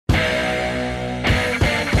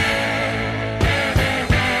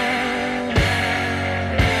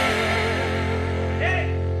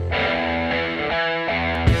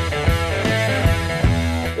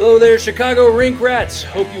there, Chicago Rink Rats.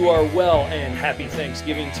 Hope you are well and happy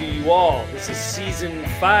Thanksgiving to you all. This is Season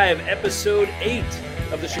 5, Episode 8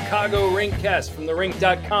 of the Chicago Rinkcast from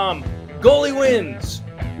therink.com. Goalie wins,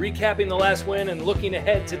 recapping the last win and looking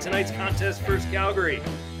ahead to tonight's contest versus Calgary.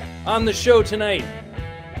 On the show tonight,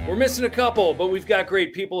 we're missing a couple, but we've got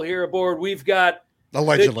great people here aboard. We've got...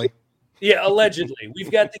 Allegedly. Allegedly.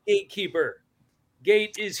 We've got the gatekeeper.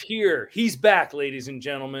 Gate is here. He's back, ladies and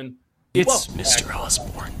gentlemen. It's Mr.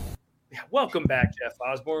 Osborne. Yeah, welcome back, Jeff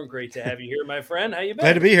Osborne. Great to have you here, my friend. How you been?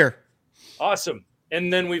 Glad to be here. Awesome.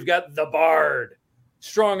 And then we've got the Bard.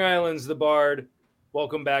 Strong Island's the Bard.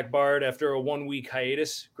 Welcome back, Bard, after a 1-week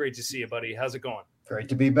hiatus. Great to see you, buddy. How's it going? Great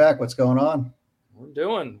to be back. What's going on?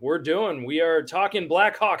 We're doing. We are talking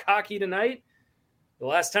Blackhawk hockey tonight. The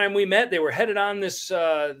last time we met, they were headed on this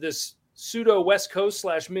pseudo West Coast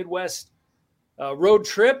 / Midwest road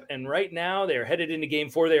trip, and right now they're headed into Game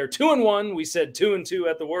 4. They are 2-1. We said 2-2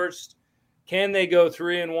 at the worst. Can they go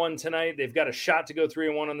 3-1 tonight? They've got a shot to go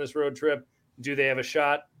 3-1 on this road trip. Do they have a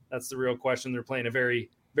shot? That's the real question. They're playing a very,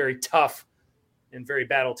 very tough and very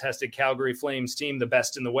battle-tested Calgary Flames team, the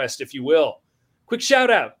best in the West, if you will. Quick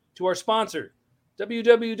shout-out to our sponsor,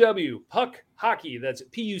 www.puck hockey. That's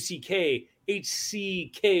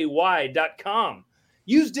PUCKHCKY.com.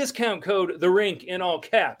 Use discount code THERINK in all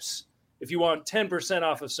caps. If you want 10%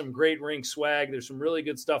 off of some great rink swag, there's some really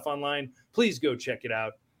good stuff online. Please go check it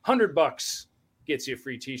out. $100 gets you a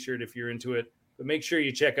free t-shirt if you're into it. But make sure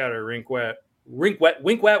you check out our wink wet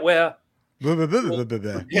wear.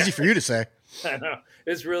 Easy for you to say. I know.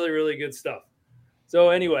 It's really, really good stuff. So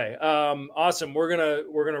anyway, awesome. We're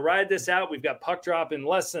gonna ride this out. We've got puck drop in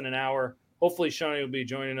less than an hour. Hopefully Shawnee will be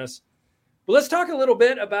joining us. But let's talk a little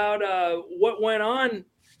bit about what went on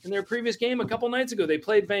in their previous game a couple nights ago. They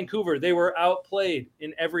played Vancouver. They were outplayed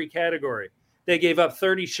in every category. They gave up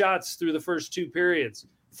 30 shots through the first 2 periods,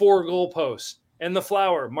 4 goalposts, and the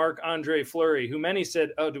flower, Marc-Andre Fleury, who many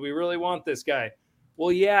said, oh, do we really want this guy?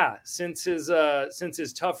 Well, yeah, since his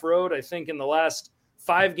tough road, I think in the last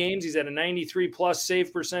 5 games, he's had a 93-plus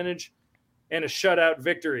save percentage and a shutout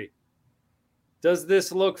victory. Does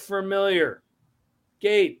this look familiar?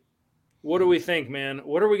 Gate, what do we think, man?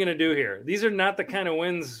 What are we going to do here? These are not the kind of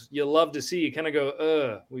wins you love to see. You kind of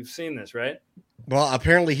go, we've seen this, right? Well,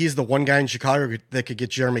 apparently he's the one guy in Chicago that could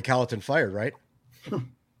get Jeremy Colleton fired, right?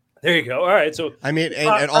 There you go. All right. So I mean,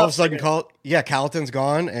 and all of a sudden, Colleton's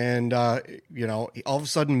gone, and all of a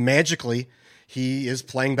sudden, magically, he is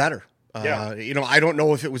playing better. Yeah. I don't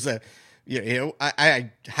know if it was I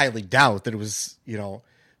highly doubt that it was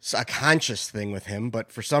a conscious thing with him,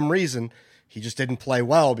 but for some reason, he just didn't play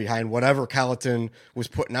well behind whatever Colleton was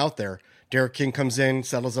putting out there. Derek King comes in,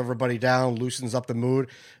 settles everybody down, loosens up the mood,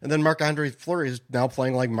 and then Marc-Andre Fleury is now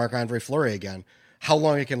playing like Marc-Andre Fleury again. How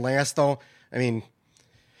long it can last, though? I mean,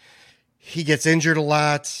 he gets injured a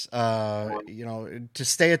lot. To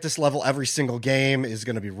stay at this level every single game is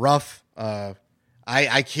going to be rough. I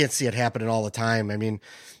can't see it happening all the time. I mean,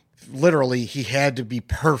 literally, he had to be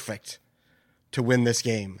perfect to win this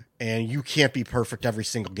game, and you can't be perfect every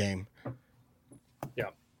single game.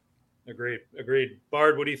 Yeah, agreed.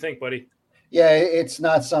 Bard, what do you think, buddy? Yeah, it's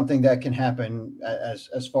not something that can happen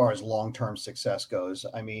as far as long-term success goes.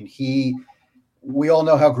 I mean, we all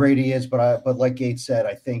know how great he is, but like Gates said,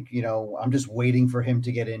 I think, I'm just waiting for him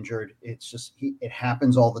to get injured. It's just, it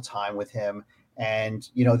happens all the time with him. And,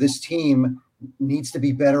 this team needs to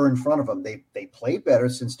be better in front of him. They played better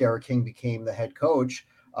since Derek King became the head coach.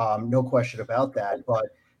 No question about that. But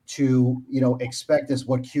to, expect as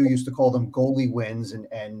what Q used to call them goalie wins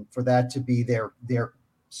and for that to be their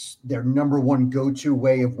number one go-to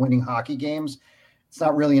way of winning hockey games, it's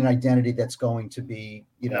not really an identity that's going to be,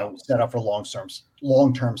 set up for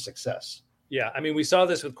long-term success. Yeah. I mean, we saw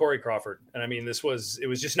this with Corey Crawford, and I mean, it was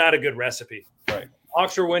just not a good recipe. Right.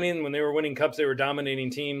 Hawks were winning. When they were winning cups, they were dominating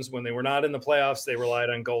teams. When they were not in the playoffs, they relied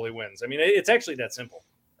on goalie wins. I mean, it's actually that simple.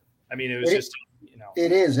 I mean, it was just.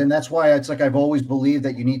 It is, and that's why it's like I've always believed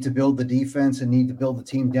that you need to build the defense and need to build the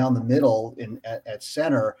team down the middle at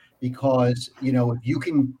center because, if you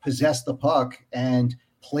can possess the puck and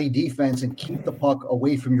play defense and keep the puck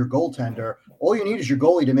away from your goaltender, all you need is your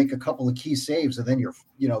goalie to make a couple of key saves and then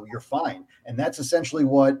you're fine. And that's essentially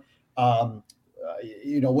what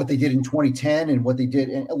what they did in 2010 and what they did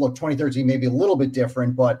in 2013 maybe a little bit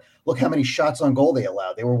different, but look how many shots on goal they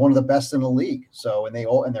allowed. They were one of the best in the league. So,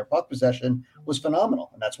 and their puck possession was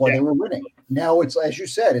phenomenal, and that's why they were winning. Now it's, as you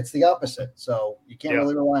said, it's the opposite. So you can't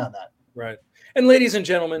really rely on that. Right. And ladies and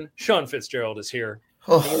gentlemen, Sean Fitzgerald is here.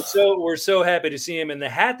 We're so happy to see him. And the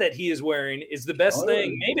hat that he is wearing is the best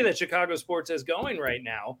thing maybe that Chicago sports has going right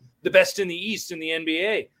now. The best in the East in the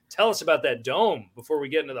NBA. tell us about that dome before we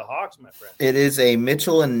get into the Hawks, my friend. It is a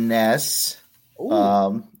Mitchell and Ness.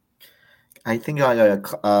 I think I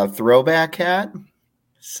got a throwback hat.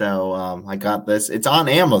 So I got this. It's on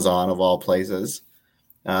Amazon of all places.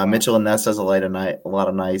 Mitchell and Ness has a lot of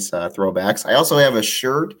nice throwbacks. I also have a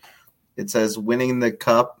shirt. It says "Winning the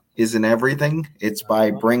Cup isn't everything." It's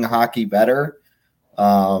by Bring Hockey Better.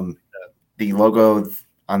 The logo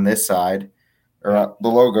on this side, or the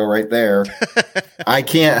logo right there, I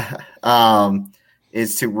can't.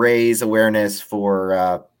 Is to raise awareness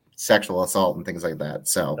for sexual assault and things like that.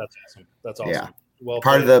 So that's awesome. That's awesome. Yeah. Well,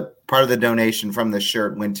 part of the donation from the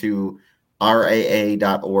shirt went to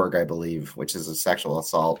RAA.org, I believe, which is a sexual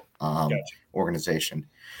assault organization.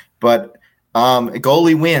 But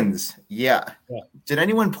goalie wins. Yeah. Did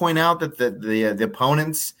anyone point out that the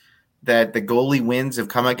opponents that the goalie wins have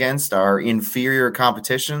come against are inferior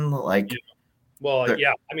competition? Like,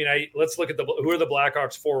 yeah. I mean, let's look at who are the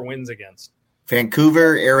Blackhawks 4 wins against?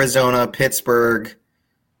 Vancouver, Arizona, Pittsburgh,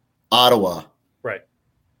 Ottawa. Right.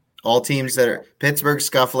 All teams that are Pittsburgh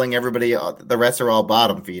scuffling, everybody, the rest are all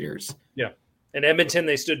bottom feeders. Yeah. And Edmonton,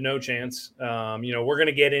 they stood no chance. We're going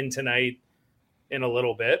to get in tonight in a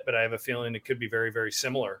little bit, but I have a feeling it could be very, very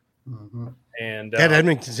similar. Mm-hmm. And that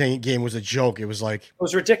Edmonton game was a joke. It was like, it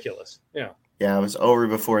was ridiculous. Yeah. Yeah. It was over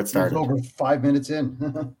before it started. It was over 5 minutes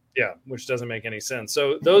in. Yeah. Which doesn't make any sense.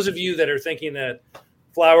 So those of you that are thinking that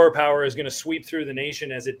flower power is going to sweep through the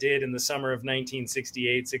nation as it did in the summer of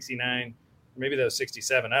 1968, 69, maybe that was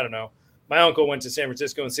 67. I don't know. My uncle went to San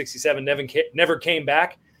Francisco in 67, never came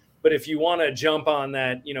back. But if you want to jump on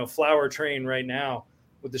that, flower train right now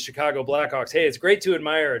with the Chicago Blackhawks, hey, it's great to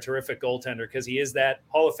admire a terrific goaltender because he is that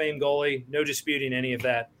Hall of Fame goalie. No disputing any of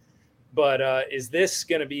that. But is this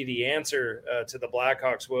going to be the answer to the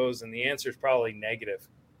Blackhawks' woes? And the answer is probably negative,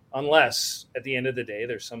 unless at the end of the day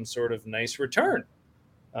there's some sort of nice return,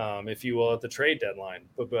 if you will, at the trade deadline.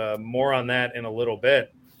 But more on that in a little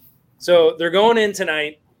bit. So they're going in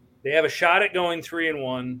tonight. They have a shot at going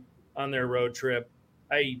 3-1 on their road trip.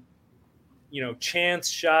 Chance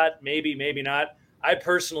shot, maybe not. I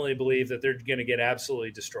personally believe that they're going to get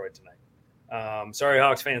absolutely destroyed tonight. Sorry,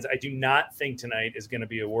 Hawks fans. I do not think tonight is going to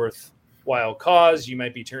be a worthwhile cause. You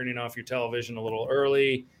might be turning off your television a little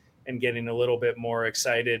early and getting a little bit more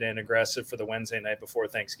excited and aggressive for the Wednesday night before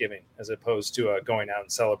Thanksgiving, as opposed to going out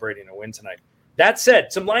and celebrating a win tonight. That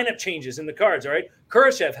said, some lineup changes in the cards, all right?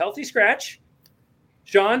 Kurashev, healthy scratch.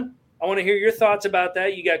 Sean, I want to hear your thoughts about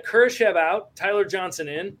that. You got Kurashev out, Tyler Johnson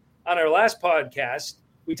in. On our last podcast,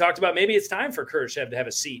 we talked about maybe it's time for Kurashev to have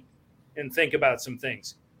a seat and think about some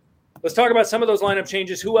things. Let's talk about some of those lineup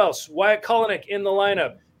changes. Who else? Wyatt Kalynuk in the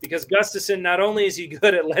lineup, because Gustafsson, not only is he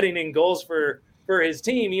good at letting in goals for his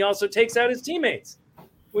team, he also takes out his teammates,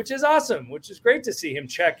 which is awesome, which is great to see him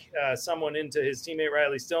check someone into his teammate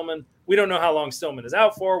Riley Stillman. We don't know how long Stillman is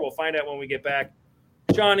out for. We'll find out when we get back.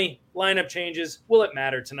 Johnny, lineup changes. Will it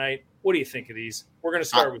matter tonight? What do you think of these? We're going to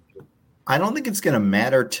start with you. I don't think it's going to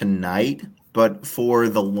matter tonight, but for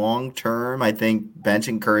the long term, I think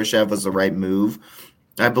benching Kurashev was the right move.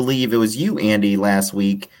 I believe it was you, Andy, last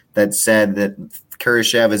week that said that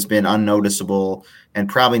Kurashev has been unnoticeable and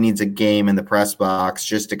probably needs a game in the press box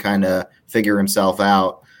just to kind of figure himself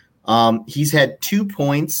out. He's had 2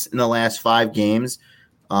 points in the last 5 games.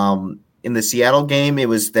 In the Seattle game, it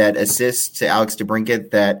was that assist to Alex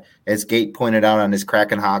DeBrincat that, as Gate pointed out on his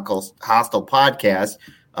Kraken Hostile podcast,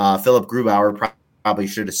 Philip Grubauer probably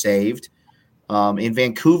should have saved. In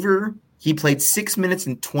Vancouver, he played 6 minutes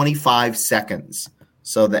and 25 seconds.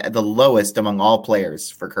 So the lowest among all players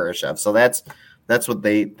for Kurashev. So that's what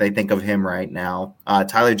they think of him right now.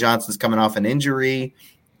 Tyler Johnson's coming off an injury.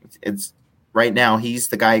 It's right now he's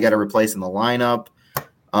the guy you got to replace in the lineup.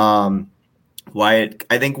 I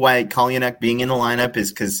think Wyatt Kalynuk being in the lineup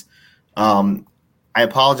is because I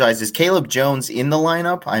apologize. Is Caleb Jones in the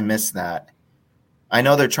lineup? I missed that. I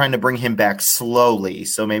know they're trying to bring him back slowly,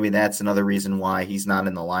 so maybe that's another reason why he's not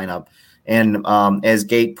in the lineup. And as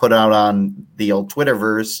Gate put out on the old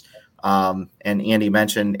Twitterverse, and Andy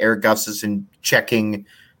mentioned, Eric Gustafsson checking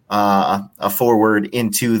a forward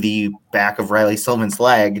into the back of Riley Stillman's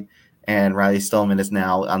leg, and Riley Stillman is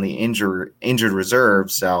now on the injured reserve.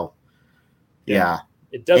 So, yeah.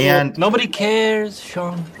 It doesn't. Nobody cares,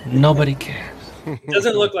 Sean. Nobody cares. It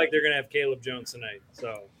doesn't look like they're going to have Caleb Jones tonight.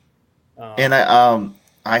 So. And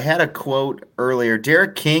I had a quote earlier.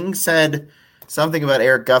 Derek King said something about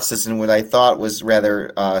Eric Gustafsson, what I thought was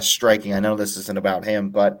rather striking. I know this isn't about him,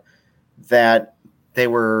 but that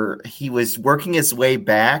he was working his way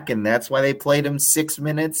back, and that's why they played him 6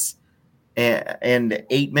 minutes and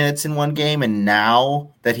 8 minutes in one game. And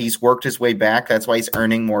now that he's worked his way back, that's why he's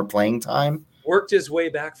earning more playing time. Worked his way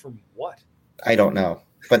back from what? I don't know.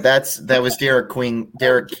 But that was Derek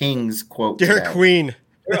King's quote. Derek today. Queen.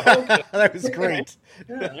 Okay. That was great.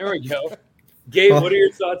 Yeah, there we go. Gabe, what are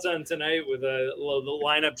your thoughts on tonight with the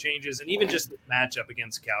lineup changes and even just the matchup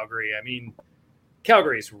against Calgary? I mean,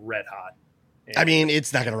 Calgary's red hot. And I mean,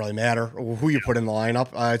 it's not going to really matter who you put in the lineup.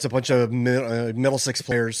 It's a bunch of middle six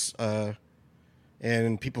players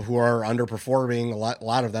and people who are underperforming. A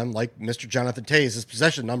lot of them, like Mr. Jonathan Toews, his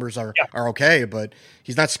possession numbers are okay, but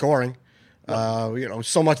he's not scoring.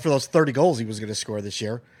 So much for those 30 goals he was going to score this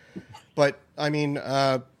year. But I mean,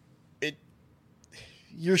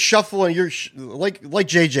 you're shuffling. You're like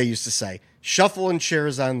JJ used to say, shuffling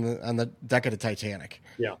chairs on the deck of the Titanic.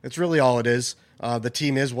 Yeah, it's really all it is. The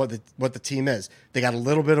team is what the team is. They got a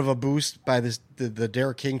little bit of a boost by the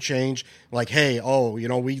Derek King change. Like, hey,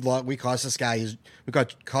 we cost this guy.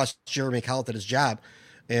 Cost Jeremy Colliton his job,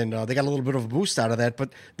 and they got a little bit of a boost out of that.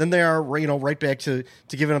 But then they are right back to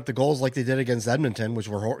giving up the goals like they did against Edmonton, which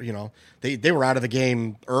were they were out of the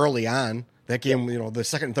game early on. That game, the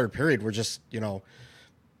second and third period were just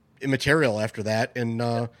immaterial after that, and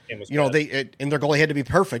their goalie had to be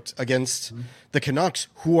perfect against the Canucks,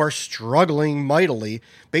 who are struggling mightily.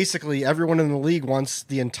 Basically, everyone in the league wants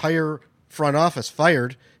the entire front office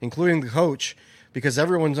fired, including the coach, because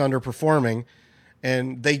everyone's underperforming,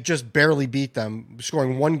 and they just barely beat them,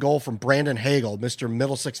 scoring one goal from Brandon Hagel, Mr.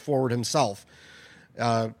 Middle Six forward himself.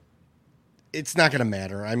 It's not going to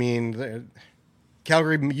matter. I mean,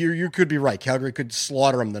 Calgary, you could be right. Calgary could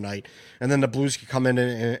slaughter them tonight, and then the Blues could come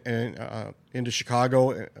into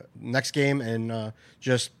Chicago next game and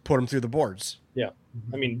just put them through the boards. Yeah,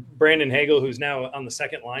 I mean, Brandon Hagel, who's now on the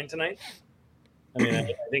second line tonight. I mean,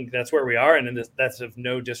 I think that's where we are, and that's of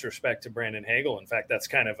no disrespect to Brandon Hagel. In fact, that's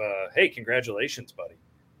kind of hey, congratulations, buddy.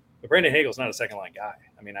 But Brandon Hagel's not a second line guy.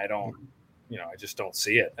 I mean, I just don't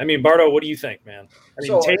see it. I mean, Bardo, what do you think, man? I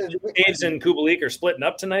mean, Taves and Kubalik are splitting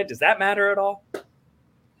up tonight. Does that matter at all?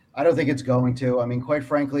 I don't think it's going to. I mean, quite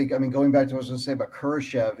frankly, going back to what I was going to say about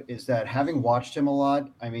Kurashev is that having watched him a lot,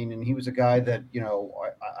 I mean, and he was a guy that,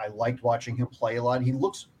 I liked watching him play a lot. He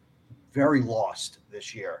looks very lost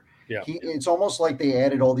this year. Yeah. It's almost like they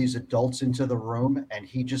added all these adults into the room, and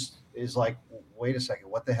he just is like, wait a second,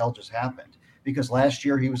 what the hell just happened? Because last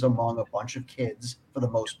year he was among a bunch of kids for the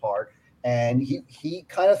most part, and he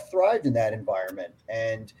kind of thrived in that environment.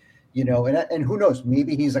 And and who knows,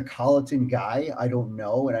 maybe he's a Colliton guy. I don't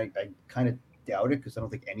know. And I kind of doubt it because I don't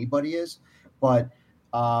think anybody is, but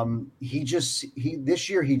this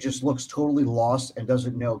year he just looks totally lost and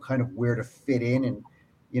doesn't know kind of where to fit in. And,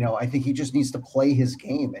 I think he just needs to play his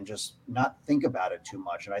game and just not think about it too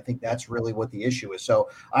much. And I think that's really what the issue is. So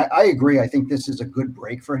I agree. I think this is a good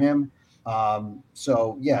break for him.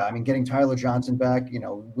 Getting Tyler Johnson back,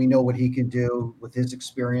 we know what he can do with his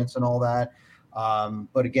experience and all that.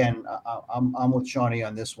 But again, I'm with Shawnee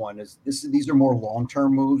on this one. These are more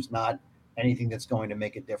long-term moves, not anything that's going to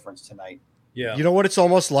make a difference tonight. Yeah. You know what it's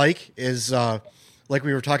almost like is like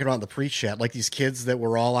we were talking about in the pre-chat, like these kids that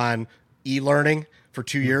were all on e-learning for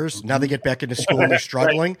 2 years. Now they get back into school and they're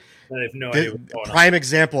struggling. Right. I have no idea what's going on. Prime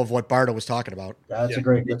example of what Bardo was talking about. That's a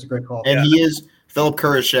great call. And Philip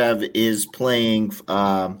Kurashev is playing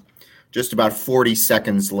just about 40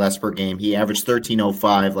 seconds less per game. He averaged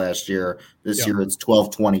 13:05 last year. This year it's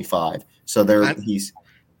 12:25. So he's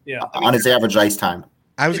on his average ice time.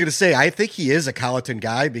 I was going to say, I think he is a Colliton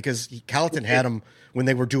guy because Colliton had him when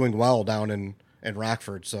they were doing well down in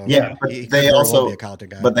Rockford. So they also be a Colliton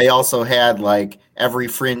guy. But they also had like every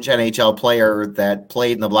fringe NHL player that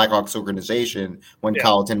played in the Blackhawks organization when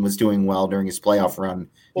Colliton was doing well during his playoff run.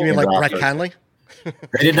 You mean like Brett Conley? They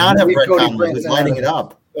did not have Brett Conley. He was lighting it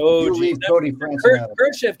up. Oh, geez.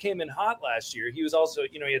 Kurashev came in hot last year. He was also,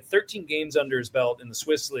 he had 13 games under his belt in the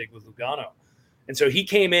Swiss League with Lugano. And so he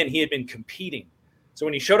came in, he had been competing. So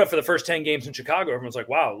when he showed up for the first 10 games in Chicago, everyone's like,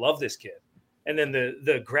 wow, love this kid. And then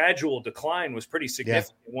the gradual decline was pretty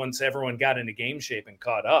significant once everyone got into game shape and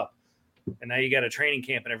caught up. And now you got a training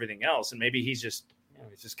camp and everything else. And maybe he's just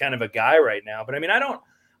kind of a guy right now. But I mean, I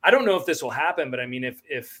don't know if this will happen, but I mean,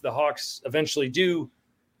 if the Hawks eventually do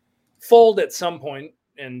fold at some point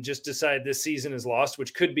and just decide this season is lost,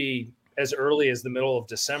 which could be as early as the middle of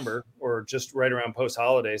December or just right around post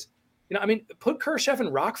holidays, put Kurashev in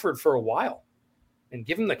Rockford for a while and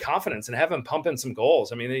give him the confidence and have him pump in some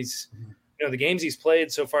goals. I mean, the games he's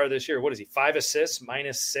played so far this year, what is he, 5 assists,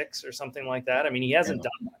 -6 or something like that? I mean, he hasn't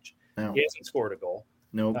done much. No. He hasn't scored a goal.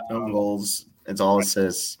 No goals. It's all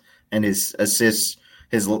assists. And his assists,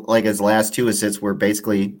 his last 2 assists were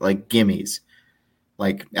basically like gimmies.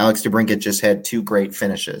 Like Alex DeBrincat just had 2 great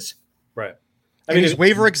finishes. Right. I mean, he's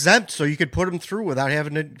waiver exempt, so you could put him through without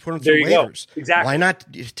having to put him through waivers. Exactly. Why not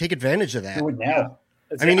take advantage of that? Do it now.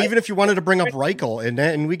 I mean, even if you wanted to bring up Reichel,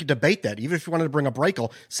 and we could debate that. Even if you wanted to bring up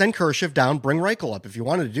Reichel, send Kershiv down, bring Reichel up. If you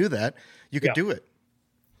wanted to do that, you could do it.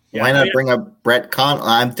 Why not bring up Brett Connolly?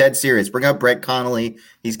 I'm dead serious. Bring up Brett Connolly.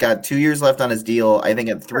 He's got 2 years left on his deal. I think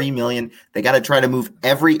at $3 million, they got to try to move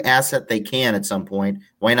every asset they can at some point.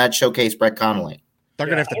 Why not showcase Brett Connolly? They're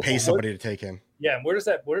going to have to pay somebody to take him. Yeah, and where does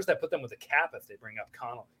that put them with the cap if they bring up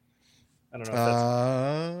Connolly? I don't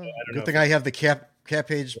know. Good thing I have the cap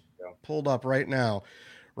page pulled up right now.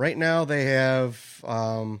 Right now they have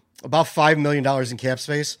about $5 million in cap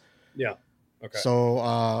space. Yeah. Okay.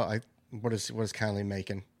 So what is Connolly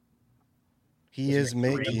making? He is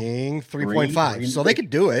making 3.5. So they could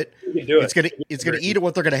do it. It's gonna eat at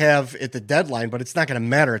what they're gonna have at the deadline, but it's not gonna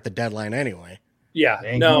matter at the deadline anyway. Yeah.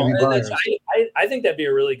 No, I think that'd be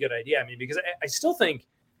a really good idea. I mean, because I still think,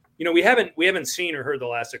 we haven't seen or heard the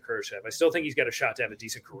last of Kershiv. I still think he's got a shot to have a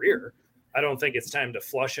decent career. I don't think it's time to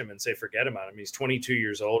flush him and say forget about him. He's 22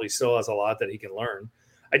 years old. He still has a lot that he can learn.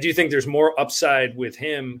 I do think there's more upside with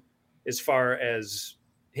him as far as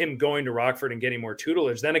him going to Rockford and getting more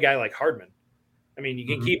tutelage than a guy like Hardman. I mean, you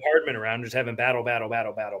can keep Hardman around, just have him battle.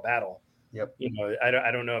 Yep. I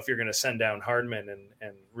don't know if you're going to send down Hardman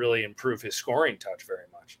and really improve his scoring touch very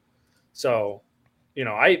much. So,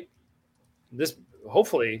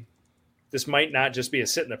 hopefully this might not just be a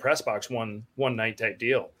sit in the press box one night type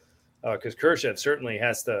deal. Because Kershiv certainly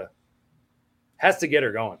has to get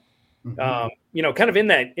her going. Mm-hmm. Kind of in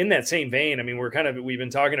that same vein. I mean, we've been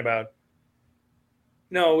talking about.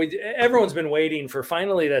 No, everyone's been waiting for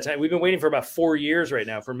finally that time. We've been waiting for about 4 years right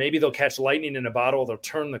now for maybe they'll catch lightning in a bottle, they'll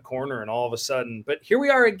turn the corner, and all of a sudden. But here we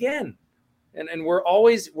are again, and we're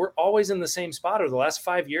always in the same spot. Or the last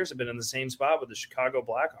 5 years have been in the same spot with the Chicago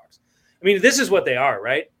Blackhawks. I mean, this is what they are,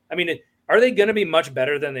 right? I mean. Are they going to be much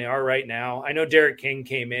better than they are right now? I know Derek King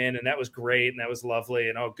came in, and that was great, and that was lovely.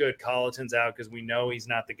 And, oh, good, Colleton's out because we know he's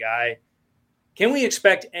not the guy. Can we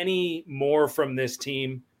expect any more from this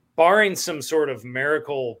team, barring some sort of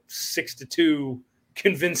miracle 6-2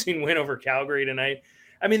 convincing win over Calgary tonight?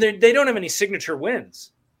 I mean, they don't have any signature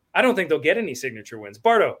wins. I don't think they'll get any signature wins.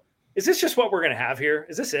 Bardo, is this just what we're going to have here?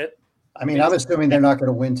 Is this it? I mean, I'm assuming they're not going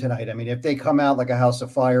to win tonight. I mean, if they come out like a house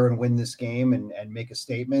of fire and win this game and make a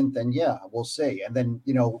statement, then yeah, we'll see. And then,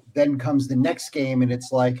 then comes the next game and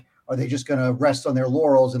it's like, are they just going to rest on their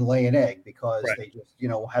laurels and lay an egg because they just,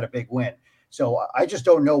 had a big win? So I just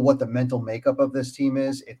don't know what the mental makeup of this team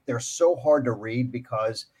is. They're so hard to read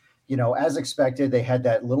because, as expected, they had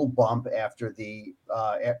that little bump after the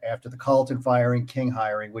Colleton firing, King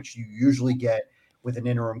hiring, which you usually get with an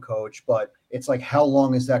interim coach, but it's like, how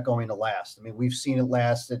long is that going to last? I mean, we've seen it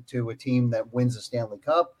last to a team that wins the Stanley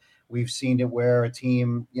Cup. We've seen it where a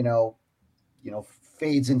team,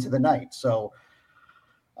 fades into the night. So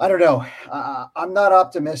I don't know. I'm not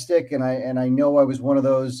optimistic. And I know I was one of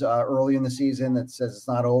those early in the season that says it's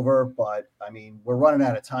not over, but I mean, we're running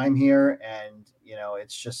out of time here and,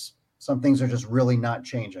 it's just, some things are just really not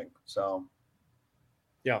changing. So.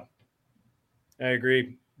 Yeah, I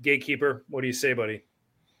agree. Gatekeeper, what do you say, buddy?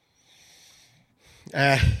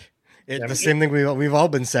 The same thing we've all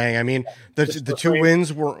been saying. I mean, the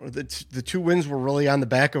two wins were really on the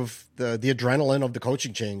back of the adrenaline of the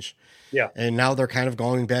coaching change. Yeah, and now they're kind of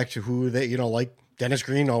going back to who they, like Dennis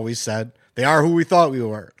Green always said, they are who we thought we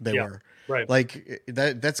were. They were right. Like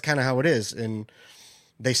that's kind of how it is, and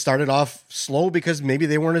they started off slow because maybe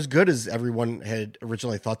they weren't as good as everyone had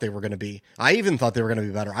originally thought they were going to be. I even thought they were going to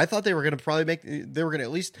be better. I thought they were going to probably they were going to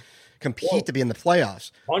at least compete to be in the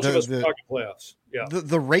playoffs. A bunch of us were talking playoffs. Yeah.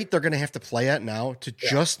 The rate they're going to have to play at now to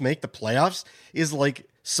just make the playoffs is like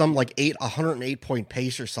some 108 point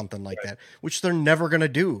pace or something like that, which they're never going to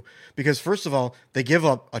do because first of all, they give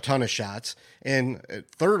up a ton of shots, and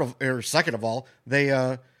second of all,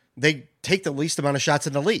 they take the least amount of shots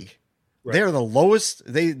in the league. Right. They're the lowest.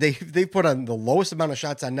 They put on the lowest amount of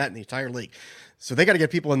shots on net in the entire league. So they got to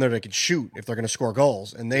get people in there that can shoot if they're going to score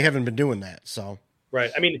goals, and they haven't been doing that. So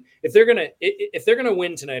right. I mean, if they're gonna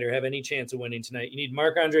win tonight or have any chance of winning tonight, you need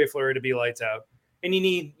Marc-Andre Fleury to be lights out, and you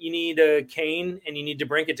need Kane and you need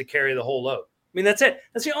DeBrincat to carry the whole load. I mean, that's it.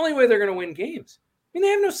 That's the only way they're going to win games. I mean, they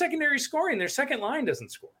have no secondary scoring. Their second line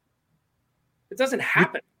doesn't score. It doesn't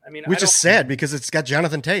happen. I mean, which is sad because it's got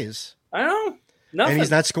Jonathan Toews. I know. Nothing. And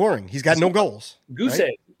he's not scoring. He's got no goals. Goose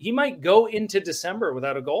egg. He might go into December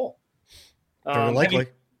without a goal. Very likely.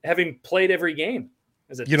 Having played every game.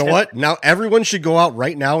 You know what? Now everyone should go out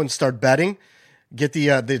right now and start betting. Get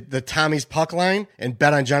the Tommy's puck line and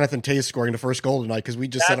bet on Jonathan Toews scoring the first goal tonight because we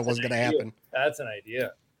just said it wasn't going to happen. That's an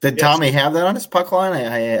idea. Did Tommy have that on his puck line?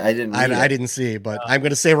 I didn't. I didn't see, but I'm going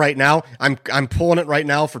to say right now, I'm pulling it right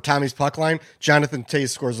now for Tommy's puck line. Jonathan Toews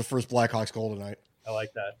scores the first Blackhawks goal tonight. I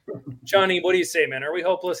like that. Johnny, what do you say, man? Are we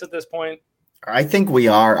hopeless at this point? I think we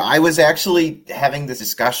are. I was actually having this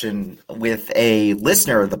discussion with a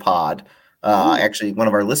listener of the pod. Actually, one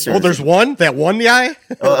of our listeners. Oh, there's one that won the eye.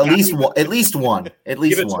 At least one. At least one. Give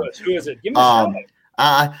it to us. Who is it? Give me a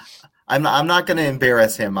shout. I'm not going to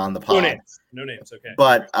embarrass him on the pod. No names. Okay.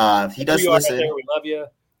 But he does listen. Right there. We love you.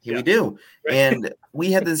 Yeah. We do. Right. And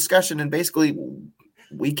we had the discussion, and basically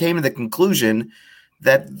we came to the conclusion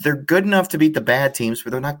that they're good enough to beat the bad teams,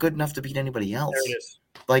 but they're not good enough to beat anybody else. There it is.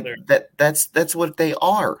 Like that's what they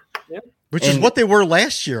are. Yeah. Which is what they were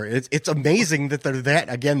last year. It's amazing that they're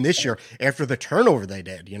that again this year after the turnover they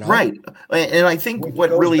did, you know? Right. And I think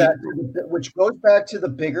which goes back to the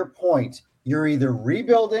bigger point. You're either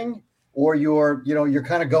rebuilding or you're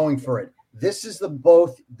kind of going for it. This is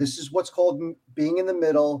what's called being in the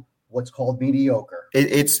middle, what's called mediocre.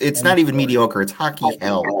 It's not even mediocre. It's hockey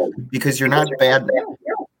hell because you're not bad.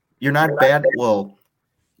 You're not bad. Well,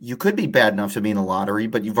 you could be bad enough to be in the lottery,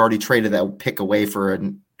 but you've already traded that pick away for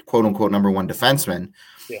a quote unquote number one defenseman.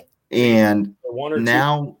 Yeah. And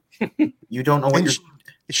now you don't know what you're.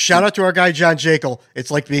 Shout out to our guy, John Jekyll. It's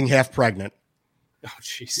like being half pregnant. Oh,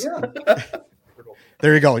 jeez. Yeah.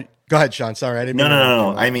 There you go. Go ahead, Sean. Sorry, I didn't.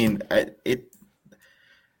 No. I mean,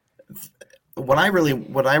 what I really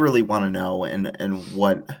want to know, and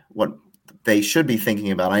what they should be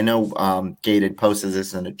thinking about. I know Gate had posted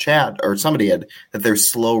this in a chat, or somebody had, that they're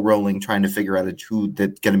slow rolling, trying to figure out who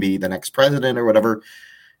that's going to be the next president or whatever.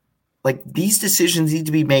 Like, these decisions need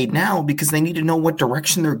to be made now because they need to know what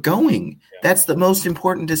direction they're going. Yeah. That's the most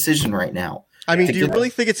important decision right now. I mean, do you really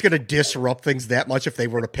think it's going to disrupt things that much if they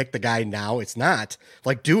were to pick the guy now? It's not.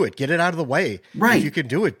 Like, do it. Get it out of the way. Right. If you can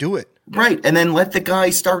do it, do it. Right. And then let the guy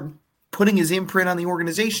start putting his imprint on the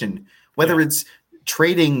organization, whether it's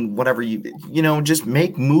trading, whatever, just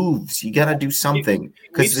make moves. You got to do something.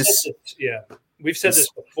 Because we've said this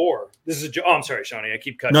before. This is I'm sorry, Shawnee. I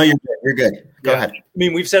keep cutting. No, you're good. Go ahead. I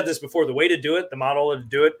mean, we've said this before. The way to do it, the model to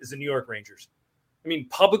do it, is the New York Rangers. I mean,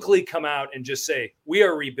 publicly come out and just say, we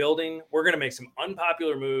are rebuilding. We're going to make some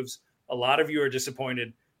unpopular moves. A lot of you are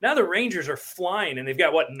disappointed. Now the Rangers are flying, and they've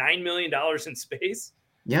got, $9 million in space?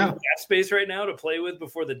 Yeah. Cap space right now to play with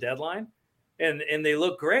before the deadline. And they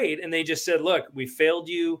look great. And they just said, look, we failed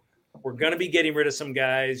you. We're going to be getting rid of some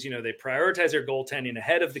guys. They prioritize their goaltending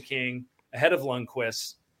ahead of the King, ahead of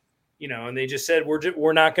Lundqvist. And they just said,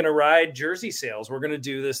 we're not going to ride jersey sales. We're going to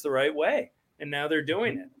do this the right way. And now they're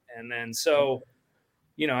doing it. And then so...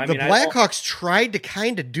 the Blackhawks tried to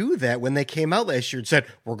kind of do that when they came out last year and said,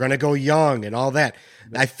 we're going to go young and all that.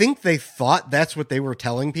 I think they thought that's what they were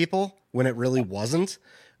telling people when it really wasn't.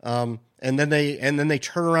 And then they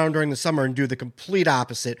turn around during the summer and do the complete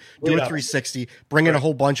opposite, do a 360, bring in a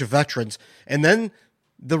whole bunch of veterans. And then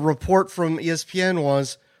the report from ESPN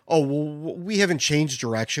was, we haven't changed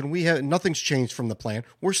direction. Nothing's changed from the plan.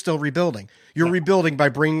 We're still rebuilding. You're rebuilding by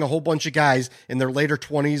bringing a whole bunch of guys in their later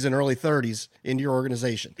 20s and early 30s into your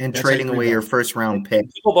organization and trading away your first round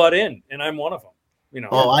pick. People bought in, and I'm one of them.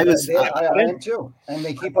 I am too. And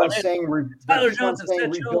they keep on saying Tyler Johnson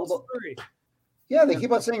said rebuild. Yeah, they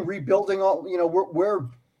keep on saying rebuilding. All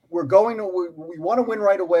we're going to we want to win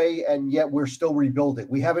right away, and yet we're still rebuilding.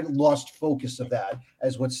 We haven't lost focus of that,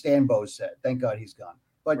 as what Stan Bowes said. Thank God he's gone.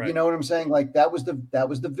 But you know what I'm saying? Like that was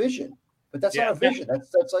the vision. But that's not a vision.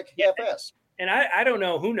 That's like half-ass. And I don't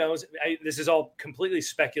know. Who knows? This is all completely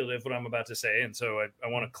speculative, what I'm about to say. And so I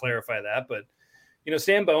want to clarify that. But,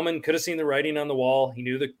 Stan Bowman could have seen the writing on the wall. He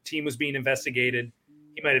knew the team was being investigated.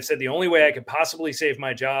 He might have said the only way I could possibly save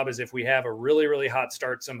my job is if we have a really, really hot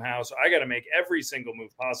start somehow. So I got to make every single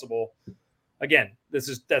move possible. Again,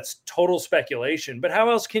 that's total speculation. But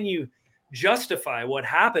how else can you justify what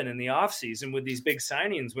happened in the offseason with these big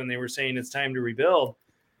signings when they were saying it's time to rebuild?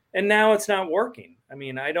 And now it's not working. I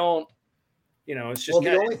mean, I don't, it's just. Well,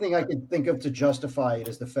 the only thing I can think of to justify it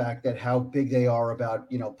is the fact that how big they are about,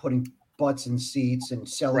 putting butts in seats and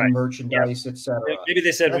selling merchandise, etc. Maybe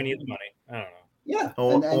they said we need the money. I don't know. Yeah.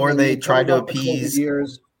 Or they tried to appease.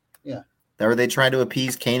 Yeah. Or they tried to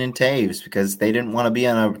appease Kane and Taves because they didn't want to be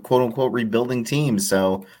on a quote unquote rebuilding team.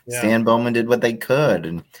 So Stan Bowman did what they could.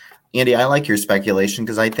 And Andy, I like your speculation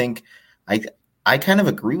because I think I kind of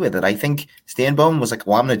agree with it. I think Stan Bowman was like,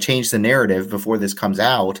 well, I'm going to change the narrative before this comes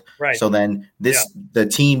out. Right. So then the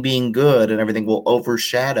team being good and everything will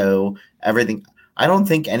overshadow everything. I don't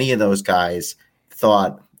think any of those guys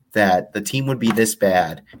thought that the team would be this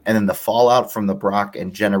bad. And then the fallout from the Brock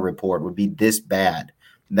and Jenna report would be this bad.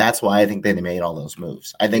 That's why I think they made all those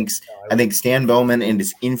moves. I think Stan Bowman, in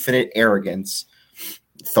his infinite arrogance,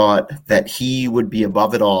 thought that he would be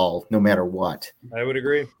above it all no matter what. I would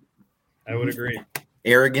agree.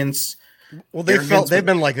 Arrogance. Well, they've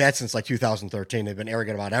been like that since like 2013. They've been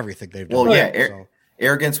arrogant about everything they've done. Well, yeah,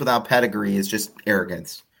 arrogance without pedigree is just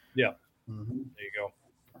arrogance. Yeah. There you go.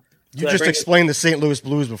 You just explained the St. Louis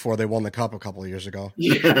Blues before they won the Cup a couple of years ago.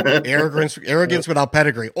 Arrogance without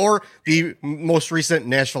pedigree, or the most recent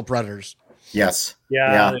Nashville Predators. Yes.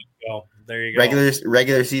 Yeah. There you go.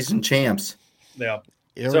 Regular season champs. Yeah.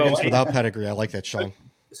 Arrogance without pedigree. I like that, Sean.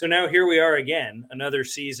 So now here we are again, another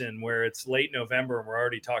season where it's late November and we're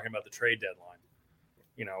already talking about the trade deadline.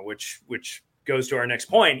 Which goes to our next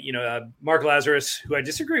point. Mark Lazarus, who I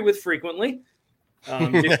disagree with frequently.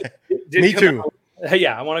 Did Me too.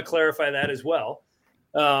 Yeah, I want to clarify that as well.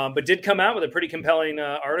 But did come out with a pretty compelling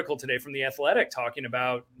article today from The Athletic talking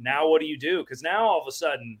about now what do you do? Because now all of a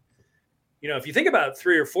sudden, if you think about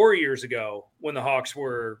 3 or 4 years ago when the Hawks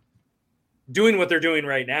were doing what they're doing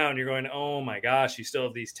right now, and you're going, oh my gosh, you still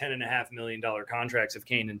have these $10.5 million contracts of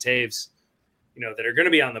Kane and Taves, that are going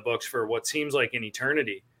to be on the books for what seems like an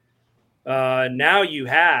eternity. Now you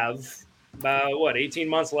have about 18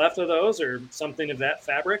 months left of those or something of that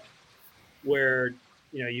fabric, where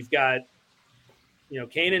you've got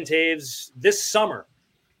Kane and Taves this summer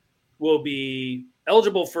will be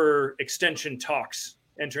eligible for extension talks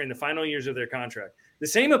entering the final years of their contract. The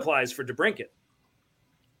same applies for DeBrincat.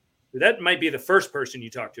 That might be the first person you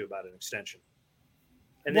talk to about an extension.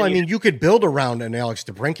 And then you could build around an Alex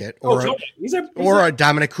DeBrincat or a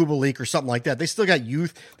Dominic Kubalik or something like that. They still got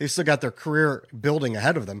youth. They still got their career building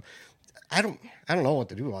ahead of them. I don't know what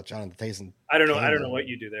to do about Jonathan Taves. I don't know what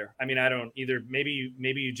you do there. I don't either. Maybe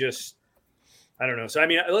you just, I don't know. So,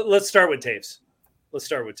 let's start with Taves.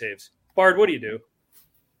 Bard, what do you do?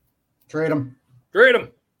 Trade him.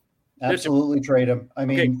 Absolutely trade him.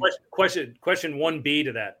 Question 1B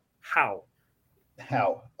to that. How?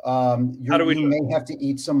 You may have to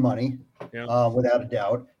eat some money, without a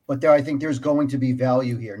doubt. But I think there's going to be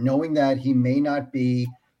value here, knowing that he may not be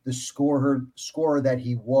the scorer that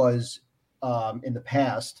he was in the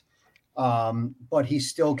past, but he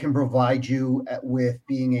still can provide you with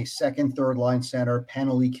being a second, third line center,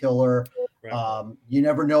 penalty killer. Right. You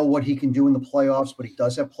never know what he can do in the playoffs, but he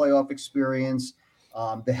does have playoff experience.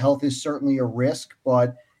 The health is certainly a risk,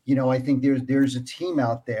 but I think there's a team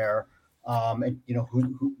out there,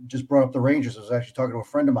 who just brought up the Rangers. I was actually talking to a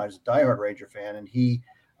friend of mine who's a diehard Ranger fan, and he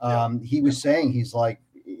was saying he's like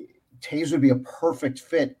Taves would be a perfect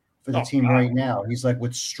fit for the team right now. He's like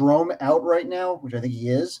with Strome out right now, which I think he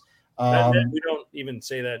is. We don't even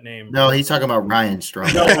say that name. No, he's talking about Ryan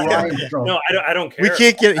Strome. No, I don't care.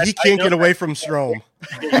 He can't get away from Strome.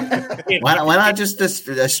 Why not just a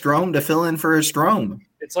Strome to fill in for a Strome?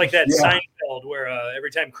 It's like that Seinfeld where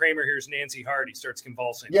every time Kramer hears Nancy Hart, he starts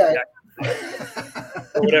convulsing. Yeah.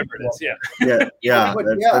 Or whatever it is. Yeah.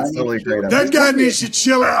 That's totally great. That guy needs to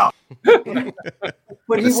chill out.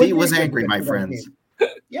 But he was angry, my friends.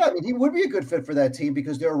 Yeah, he would be a good fit for that team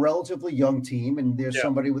because they're a relatively young team and there's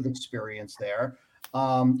somebody with experience there.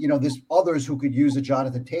 There's others who could use a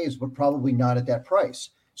Jonathan Taves, but probably not at that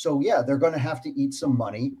price. So, they're going to have to eat some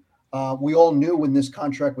money. We all knew when this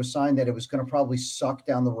contract was signed that it was going to probably suck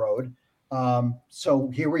down the road. So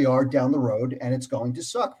here we are down the road, and it's going to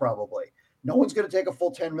suck probably. No one's going to take a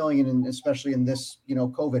full $10 million, especially in this,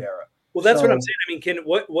 COVID era. Well, that's what I'm saying.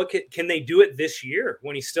 Can they do it this year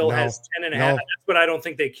when he still has 10.5? That's what I don't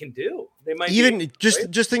think they can do. They might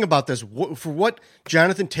just think about this. For what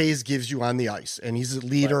Jonathan Taves gives you on the ice, and he's a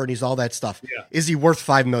leader and he's all that stuff. Yeah. Is he worth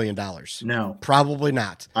 $5 million? No, probably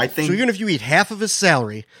not. I think so. Even if you eat half of his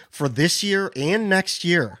salary for this year and next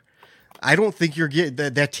year, I don't think you're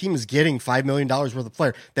that team is getting $5 million worth of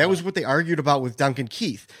player. That was what they argued about with Duncan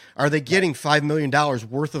Keith. Are they getting $5 million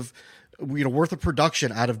worth of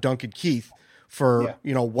production out of Duncan Keith for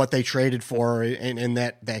what they traded for and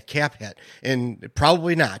that cap hit? And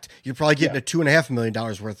probably not. You're probably getting a $2.5 million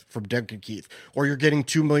worth from Duncan Keith, or you're getting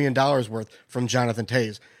 $2 million worth from Jonathan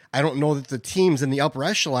Taves. I don't know that the teams in the upper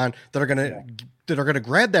echelon that are going to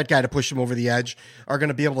grab that guy to push him over the edge are going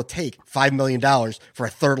to be able to take $5 million for a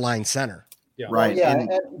third line center. Yeah. Right.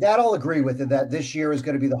 And that I'll agree with it, that this year is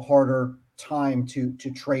going to be the harder time to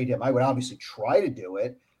trade him. I would obviously try to do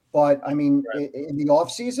it. But in the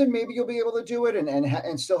off season, maybe you'll be able to do it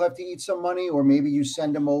and still have to eat some money, or maybe you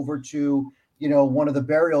send them over to, one of the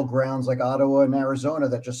burial grounds like Ottawa and Arizona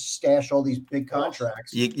that just stash all these big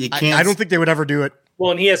contracts. You can't. I don't think they would ever do it.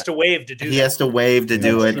 Well, and he has to waive to do. He has to waive to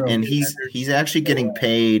do it, and he's actually getting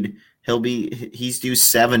paid He's due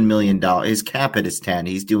 $7 million. His cap hit is 10.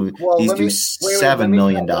 He's due $7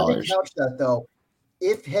 million. Let me couch that though.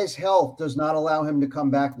 If his health does not allow him to come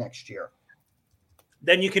back next year,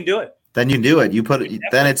 then you can do it. Then you do it. You put it.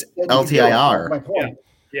 Then it's LTIR. That's my point.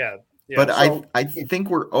 Yeah. But So I think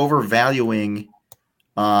we're overvaluing.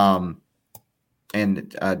 And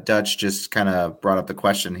Dutch just kind of brought up the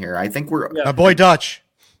question here. I think My boy Dutch.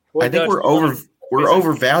 Boy, I think Dutch, we're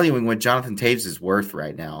overvaluing what Jonathan Taves is worth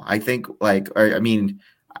right now. I think I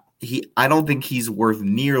don't think he's worth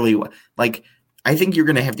nearly like. I think you're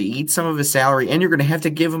going to have to eat some of his salary, and you're going to have to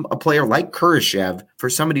give him a player like Kurashev for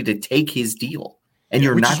somebody to take his deal. And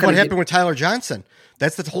you're Which not is going what to happened with Tyler Johnson.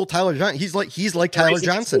 That's the whole Tyler Johnson. He's like Tyler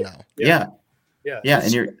Johnson now. Yeah.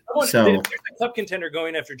 And you're so. If there's a cup contender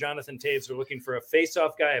going after Jonathan Taves, we're looking for a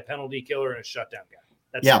face-off guy, a penalty killer, and a shutdown guy.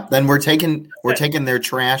 Then we're taking their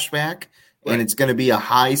trash back, and it's going to be a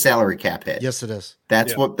high salary cap hit. Yes, it is.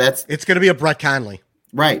 It's going to be a Brett Conley.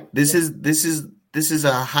 Right. This is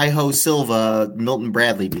a Hi-Ho Silva Milton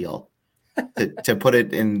Bradley deal. to put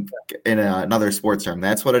it in another sports term,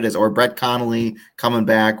 that's what it is. Or Brett Connolly coming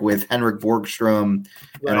back with Henrik Borgstrom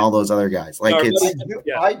and all those other guys. I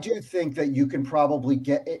do think that you can probably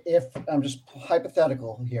get, if I'm just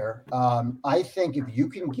hypothetical here. I think if you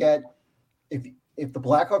can get, if the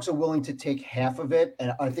Blackhawks are willing to take half of it,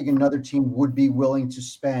 and I think another team would be willing to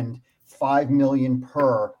spend $5 million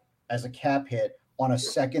per as a cap hit on a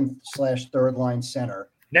second/third line center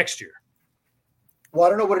next year. Well, I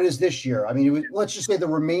don't know what it is this year. I mean, let's just say the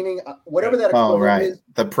remaining, whatever that is.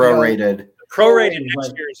 The prorated. Prorated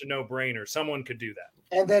next year is a no-brainer. Someone could do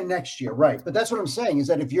that. And then next year, right. But that's what I'm saying, is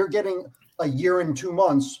that if you're getting a year and 2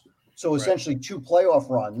 months, so essentially 2 playoff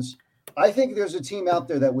runs, I think there's a team out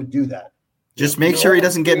there that would do that. Just make sure he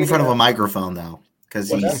doesn't get in front of a microphone, though, because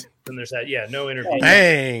he's. And there's that, no interview.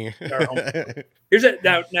 Dang. Here's it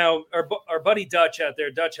now. Our buddy Dutch out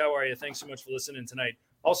there. Dutch, how are you? Thanks so much for listening tonight.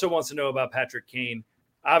 Also wants to know about Patrick Kane.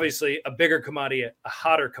 Obviously, a bigger commodity, a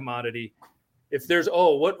hotter commodity. If there's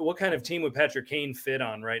what kind of team would Patrick Kane fit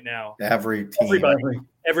on right now? Every team.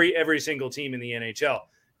 Everybody. Every single team in the NHL.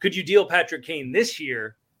 Could you deal Patrick Kane this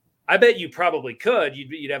year? I bet you probably could.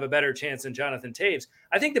 You'd have a better chance than Jonathan Taves.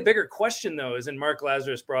 I think the bigger question, though, is, and Mark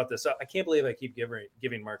Lazarus brought this up. I can't believe I keep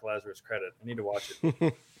giving Mark Lazarus credit. I need to watch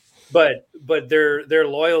it. but their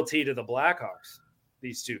loyalty to the Blackhawks,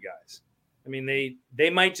 these two guys. I mean, they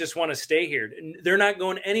might just want to stay here. They're not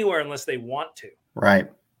going anywhere unless they want to. Right.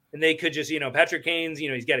 And they could just, Patrick Kane's,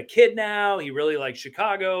 he's got a kid now. He really likes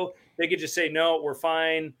Chicago. They could just say, no, we're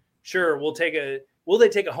fine. Sure, will they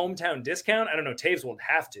take a hometown discount? I don't know. Taves will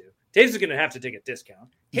have to. Taves is going to have to take a discount.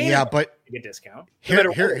 But take a discount.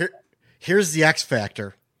 Here's the X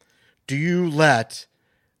factor. Do you let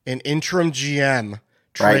an interim GM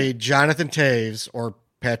trade Jonathan Taves or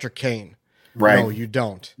Patrick Kane? Right. No, you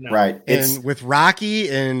don't. No. Right. And with Rocky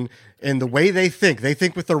and the way they think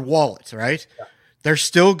with their wallets, right? Yeah. They're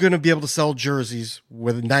still going to be able to sell jerseys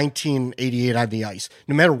with 1988 on the ice,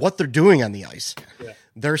 no matter what they're doing on the ice. Yeah.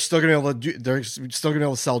 They're still going to be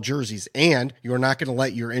able to sell jerseys, and you're not going to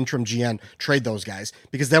let your interim GM trade those guys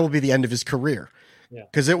because that will be the end of his career.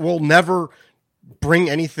 Because it will never bring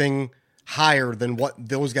anything higher than what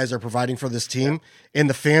those guys are providing for this team, and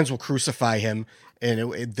the fans will crucify him.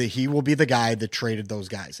 And he will be the guy that traded those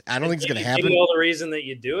guys. I don't think it's going to happen. Give all the reason that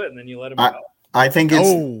you do it, and then you let him go. I think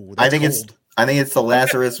it's the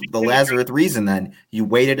Lazarus reason. Then you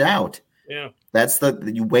wait it out. Yeah,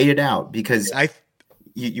 you wait it out because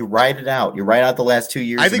you write it out. You write out the last 2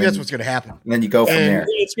 years. I think that's what's going to happen. And then you go from there.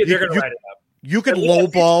 They're going to write it out. You could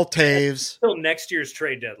lowball Taves until next year's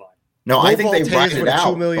trade deadline. No, I think they write it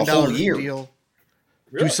out. $2 million the whole year. Deal.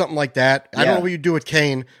 Really? Do something like that. Yeah. I don't know what you do with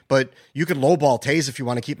Kane, but you could lowball Taves if you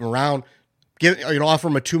want to keep him around. Offer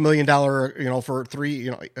him a $2 million, for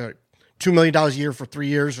 $2 million a year for 3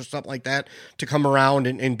 years or something like that to come around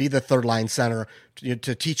and be the third line center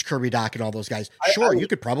to teach Kirby Dach and all those guys. Sure, you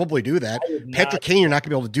could probably do that. Patrick Kane, you're not going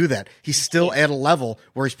to be able to do that. He's still at a level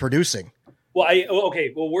where he's producing. Well,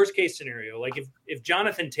 worst case scenario, like if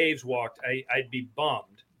Jonathan Taves walked, I'd be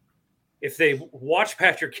bummed. If they watch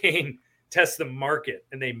Patrick Kane test the market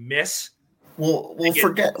and they miss. Don't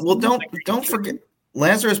forget.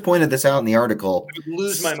 Lazarus pointed this out in the article. I would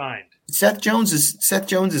lose my mind. Seth Jones's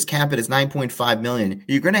cap hit is $9.5 million.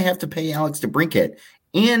 You're going to have to pay Alex DeBrincat,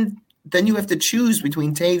 and then you have to choose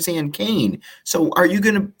between Taves and Kane. So are you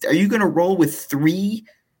going to roll with 3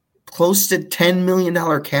 close to $10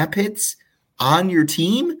 million cap hits on your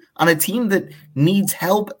team, on a team that needs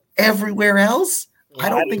help everywhere else? I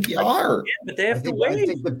don't think you are. Yeah, but they have to wait.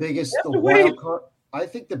 I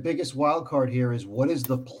think the biggest wild card here is what is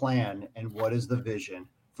the plan and what is the vision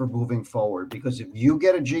for moving forward. Because if you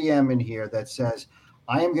get a GM in here that says,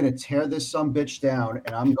 I am going to tear this sumbitch down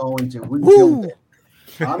and I'm going to rebuild it.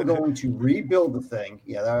 I'm going to rebuild the thing.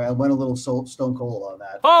 Yeah, I went a little Stone Cold on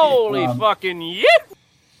that. Holy fucking yeah!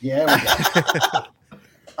 Yeah.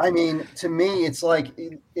 I mean, to me, it's like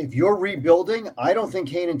if you're rebuilding, I don't think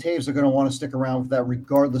Kane and Taves are going to want to stick around with that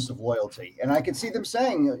regardless of loyalty. And I can see them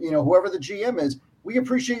saying, whoever the GM is, we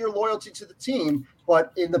appreciate your loyalty to the team,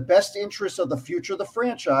 but in the best interest of the future of the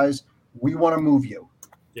franchise, we want to move you.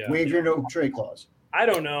 Yeah. Waive your no trade clause. I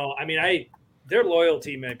don't know. I mean, their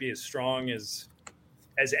loyalty might be as strong as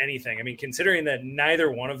anything. I mean, considering that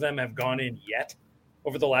neither one of them have gone in yet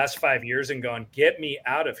over the last 5 years and gone, get me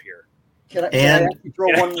out of here. Can I actually throw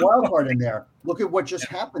one wild card in there? Look at what just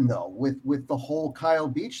happened, though, with the whole Kyle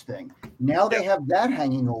Beach thing. Now they have that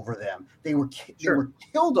hanging over them. They were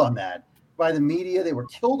killed on that by the media. They were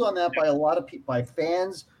killed on that by a lot of people, by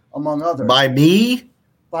fans, among others. By me?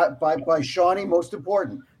 By Shawnee, most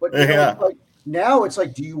important. But now it's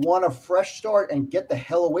like, do you want a fresh start and get the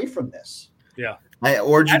hell away from this? Yeah.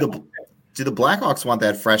 Or do the Blackhawks want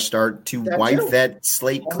that fresh start to wipe that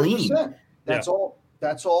slate 100%. Clean? That's all.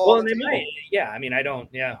 That's all. Well, and they might. Yeah, I mean, I don't.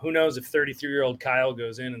 Yeah, who knows if 33-year-old Kyle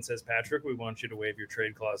goes in and says, "Patrick, we want you to waive your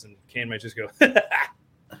trade clause," and Kane might just go.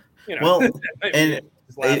 Well, and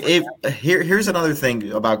here's another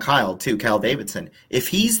thing about Kyle too. Kyle Davidson. If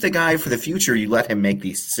he's the guy for the future, you let him make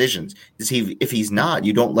these decisions. If he's not,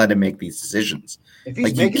 you don't let him make these decisions. If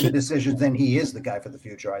he's making the decisions, then he is the guy for the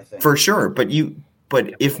future. I think for sure. But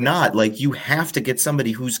if not, you have to get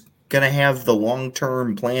somebody who's going to have the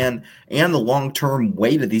long-term plan and the long-term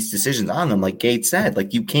weight of these decisions on them. Like Gates said,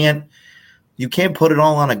 you can't put it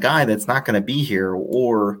all on a guy that's not going to be here,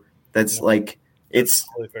 or that's it's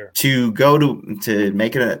totally to go to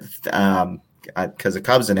make it because of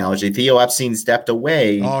Cubs analogy. Theo Epstein stepped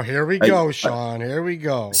away. Oh, here we go, Sean. Here we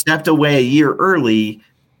go. Stepped away a year early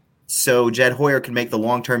so Jed Hoyer can make the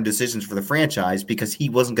long-term decisions for the franchise because he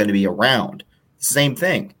wasn't going to be around. Same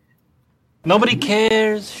thing. Nobody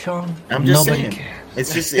cares, Sean. I'm just saying. Cares.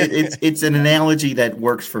 It's just it's an analogy that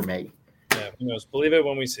works for me. Yeah, who knows? Believe it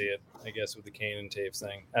when we see it. I guess with the Kane and Taves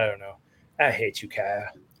thing. I don't know. I hate you, Kyle.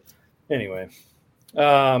 Anyway,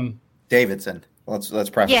 Davidson. Let's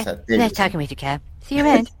preface that. Yeah, nice talking with you, Cap. See you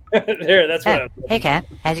around. There, that's what. Hey, Cap.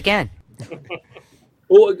 How's it going?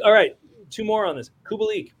 Well, all right. 2 more on this.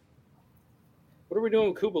 Kubalik. What are we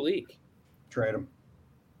doing with Kubalik? Trade him.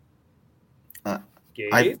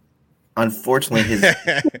 Unfortunately,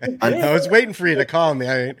 I was waiting for you to call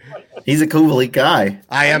me. He's a Kubalik guy.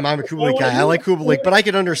 I'm a Kubalik guy. I like Kubalik, but I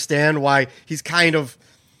can understand why he's kind of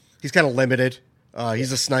limited.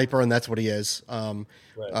 He's a sniper, and that's what he is. And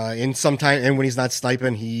when he's not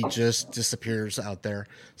sniping, he just disappears out there.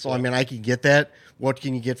 So I mean, I can get that. What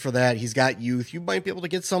can you get for that? He's got youth. You might be able to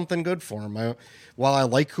get something good for him. While I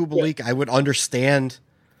like Kubalik, I would understand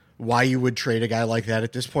why you would trade a guy like that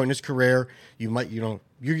at this point in his career. You might, you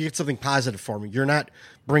get something positive for him. You're not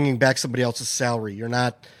bringing back somebody else's salary. You're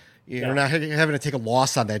not having to take a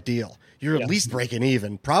loss on that deal. You're at least breaking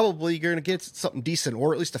even. Probably you're going to get something decent,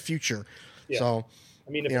 or at least a future. Yeah. So,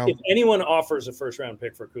 I mean, if anyone offers a first-round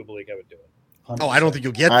pick for Kubalik, I would do it. 100%. Oh, I don't think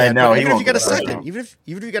you'll get that. No, even if you got a second, even if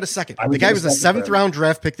you got a second, the guy was a 7th-round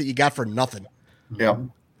draft pick that you got for nothing. Yeah,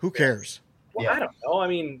 who cares? Well, I don't know. I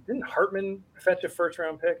mean, didn't Hartman fetch a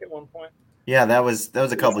first-round pick at one point? Yeah, that was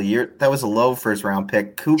a couple of years. That was a low first-round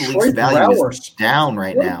pick. Kubalik's value is down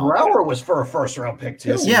right now. Brower was for a first-round pick too.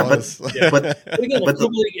 Yes, yeah, but again,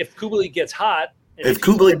 if Kubalik gets hot, if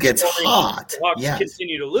Kubalik gets hot, the Hawks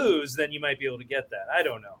continue to lose, then you might be able to get that. I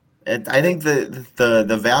don't know. I think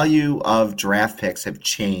the value of draft picks have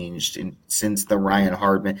changed since the Ryan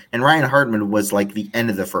Hartman, and Ryan Hartman was like the end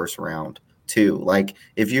of the first round too. Like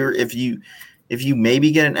if you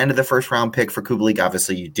maybe get an end of the first round pick for Kubalik,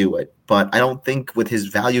 obviously you do it. But I don't think with his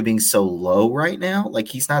value being so low right now, like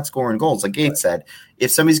he's not scoring goals. Like Gates said,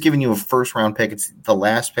 if somebody's giving you a first round pick, it's the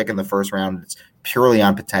last pick in the first round. It's purely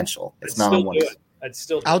on potential. It's not on one.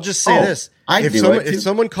 I'll just say this: if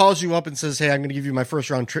someone calls you up and says, "Hey, I'm going to give you my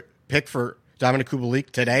first round pick for Dominic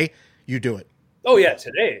Kubalik today," you do it. Oh yeah,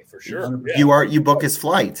 today for sure. Yeah. You book his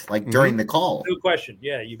flight during the call. No question.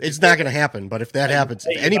 Yeah, it's not going to happen. But if that happens,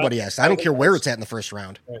 if anybody asks, I don't care where it's at in the first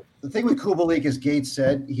round. The thing with Kubalik, as Gates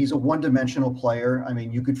said, he's a one-dimensional player. I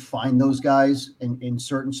mean, you could find those guys in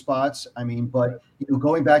certain spots. I mean, but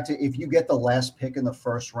going back to if you get the last pick in the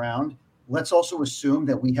first round, let's also assume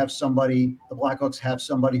that we have somebody. The Blackhawks have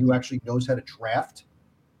somebody who actually knows how to draft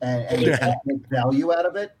and make value out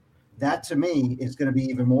of it. That to me is going to be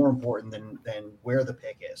even more important than where the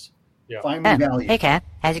pick is. Yeah. Find me value. Hey, Cap.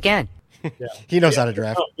 How's it going? He knows how to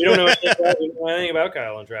draft. We don't know anything about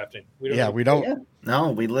Kyle in drafting. We don't. Yeah.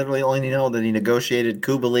 No, we literally only know that he negotiated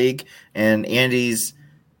Cuba League and Andy's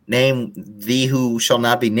name the who shall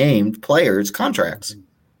not be named players' contracts.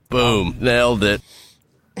 Boom. Nailed it.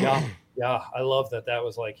 Yeah. I love that. That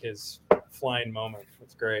was like his flying moment.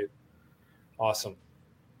 That's great. Awesome.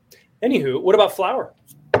 Anywho, what about Flower?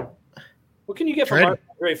 What can you get from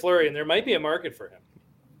Marc-Andre Fleury? And there might be a market for him.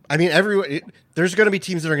 I mean, there's going to be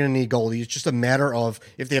teams that are going to need goalies. It's just a matter of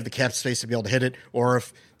if they have the cap space to be able to hit it, or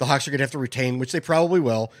if the Hawks are going to have to retain, which they probably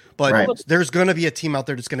will. But there's going to be a team out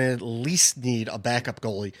there that's going to at least need a backup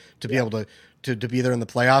goalie to be able to be there in the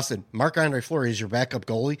playoffs. And Marc-Andre Fleury as your backup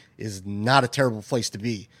goalie is not a terrible place to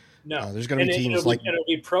be. No, there's going to be teams and it'll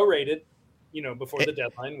be prorated, before the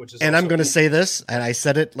deadline, which is. And I'm going to say this, and I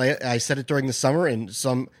said it during the summer, and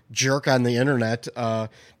some jerk on the internet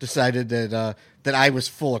decided that I was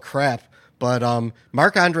full of crap. But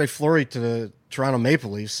Marc-Andre Fleury to the Toronto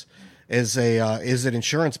Maple Leafs is an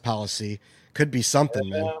insurance policy. Could be something,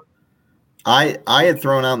 man. I had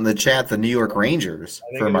thrown out in the chat the New York Rangers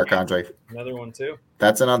for Marc-Andre. Another one too.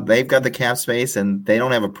 They've got the cap space and they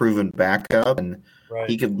don't have a proven backup, and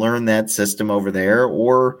he could learn that system over there.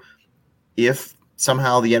 Or if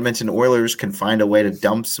somehow the Edmonton Oilers can find a way to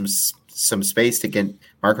dump some space to get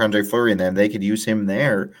Marc-Andre Fleury in them, they could use him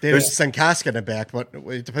there. There's Senkoskinen back, but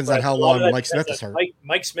it depends on how long Mike Smith is hurt.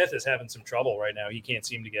 Mike Smith is having some trouble right now. He can't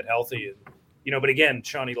seem to get healthy. And, but again,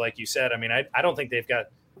 Shawnee, like you said, I mean, I don't think they've got.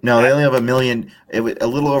 No, they only have a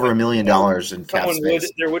little over $1 million in cap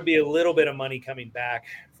space. There would be a little bit of money coming back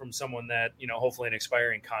from someone that, hopefully an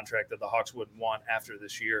expiring contract that the Hawks would want after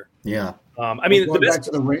this year. Yeah. I mean, going back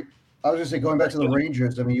to the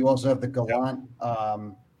Rangers, I mean, you also have the Gallant,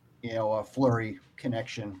 Fleury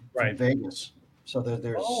connection from Vegas. So there's.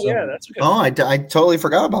 That's good. Oh, I totally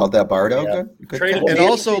forgot about that, Bardo. Yeah. Good. And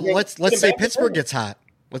also, let's say Pittsburgh gets hot.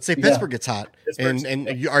 Let's say Pittsburgh gets hot.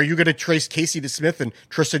 And are you going to trace Casey DeSmith and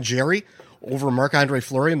Tristan Jarry over Marc-Andre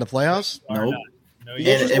Fleury in the playoffs? Nope. The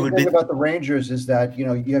interesting thing about the Rangers is that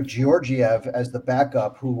you have Georgiev as the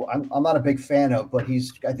backup, who I'm not a big fan of, but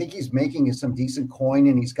I think he's making some decent coin,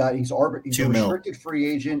 and he's a restricted free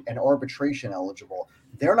agent and arbitration eligible.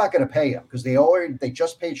 They're not going to pay him because they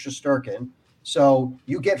just paid Shesterkin. So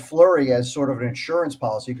you get Fleury as sort of an insurance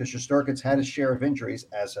policy because Shesterkin's had his share of injuries,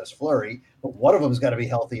 as has Fleury, but one of them's got to be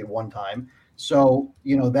healthy at one time. So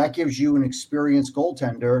that gives you an experienced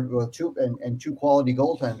goaltender with two quality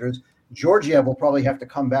goaltenders. Georgiev will probably have to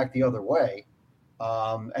come back the other way,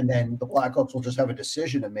 and then the Blackhawks will just have a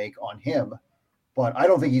decision to make on him. But I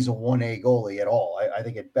don't think he's a 1A goalie at all. I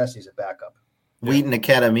think at best he's a backup. Wheaton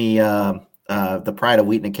Academy, the pride of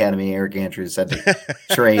Wheaton Academy, Eric Andrews said to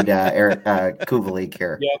trade Eric Kubalik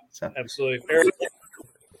here. Yeah, so. Absolutely. Eric,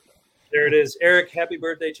 there it is. Eric, happy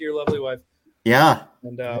birthday to your lovely wife. Yeah.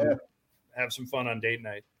 And have some fun on date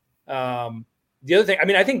night. The other thing, I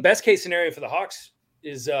mean, I think best case scenario for the Hawks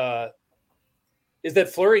is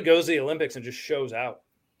that Fleury goes to the Olympics and just shows out.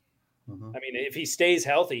 Mm-hmm. I mean, if he stays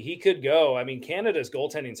healthy, he could go. I mean, Canada's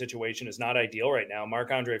goaltending situation is not ideal right now.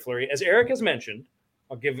 Marc-Andre Fleury, as Eric has mentioned,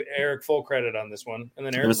 I'll give Eric full credit on this one. And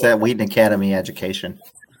then Eric, it was that Wheaton Academy education.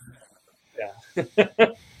 Yeah.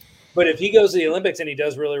 But if he goes to the Olympics and he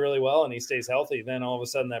does really, really well and he stays healthy, then all of a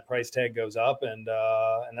sudden that price tag goes up, and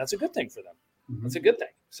that's a good thing for them. Mm-hmm. It's a good thing.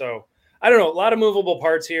 So I don't know. A lot of movable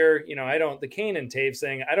parts here. The Kane and Taves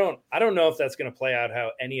thing. I don't know if that's going to play out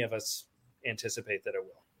how any of us anticipate that it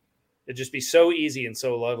will. It'd just be so easy and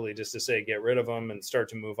so lovely just to say get rid of them and start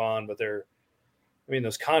to move on. But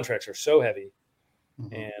those contracts are so heavy,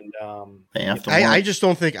 and I just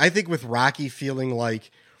don't think. I think with Rocky feeling like,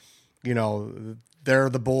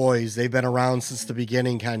 they're the boys, they've been around since the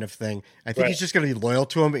beginning, kind of thing. I think he's just going to be loyal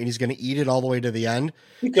to him, and he's going to eat it all the way to the end.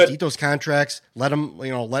 Just eat those contracts. Let them,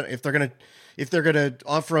 if they're going to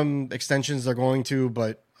offer him extensions, they're going to.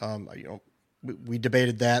 But we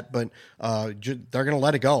debated that, but they're going to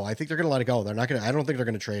let it go. I think they're going to let it go. They're not going to. I don't think they're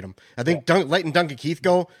going to trade him. I think letting Duncan Keith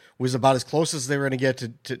go was about as close as they were going to get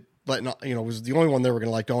to was the only one they were going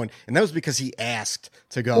to let go, and that was because he asked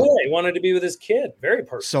to go. Yeah, he wanted to be with his kid. Very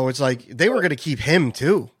personal. So it's like they were going to keep him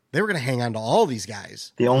too. They were going to hang on to all these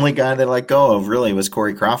guys. The only guy they let go of really was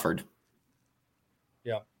Corey Crawford.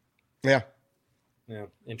 Yeah.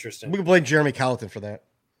 Interesting. We can blame Jeremy Colleton for that.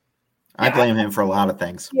 I blame him for a lot of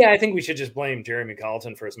things. Yeah, I think we should just blame Jeremy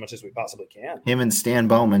Colleton for as much as we possibly can. Him and Stan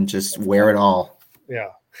Bowman just wear it all. Yeah.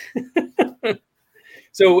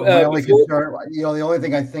 So the only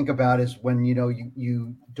thing I think about is when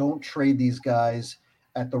you don't trade these guys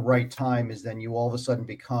at the right time is then you all of a sudden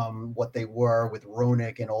become what they were with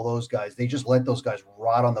Roenick and all those guys. They just let those guys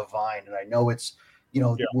rot on the vine. And I know it's,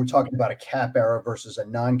 we're talking about a cap era versus a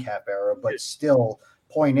non-cap era, but still,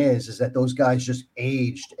 point is that those guys just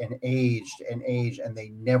aged and aged and aged, and they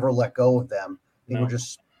never let go of them. They were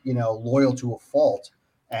just, loyal to a fault.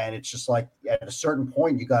 And it's just like at a certain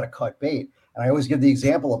point, you got to cut bait. And I always give the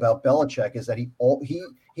example about Belichick is that he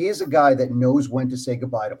is a guy that knows when to say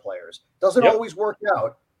goodbye to players. Doesn't always work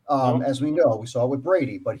out, as we know. We saw it with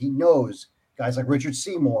Brady, but he knows guys like Richard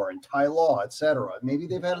Seymour and Ty Law, et cetera. Maybe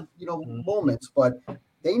they've had moments, but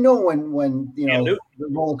they know when the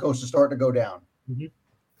roller coaster starting to go down.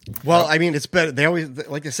 Well, I mean, it's better. They always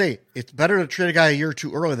like to say it's better to trade a guy a year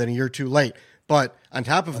too early than a year too late. But on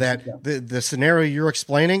top of that, the scenario you're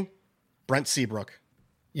explaining, Brent Seabrook.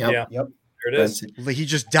 Yep. There it is. He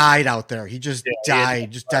just died out there. He just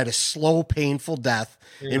died. Just died a slow, painful death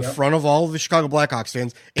in front of all of the Chicago Blackhawks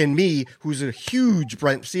fans. And me, who's a huge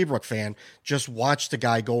Brent Seabrook fan, just watched the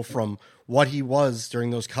guy go from what he was during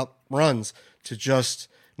those cup runs to just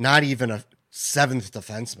not even a seventh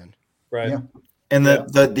defenseman. Right. Yeah. And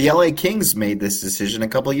the LA Kings made this decision a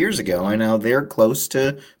couple of years ago. I know they're close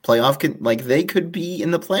to playoff. Like they could be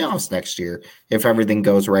in the playoffs next year if everything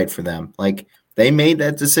goes right for them. Like they made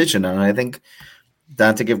that decision, and I think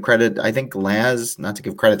not to give credit. I think not to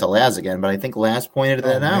give credit to Laz again, but I think Laz pointed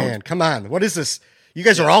that out. Man, come on, what is this? You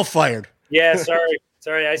guys are all fired. Yeah,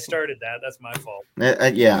 sorry, I started that. That's my fault.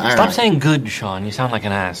 Stop saying good, Sean. You sound like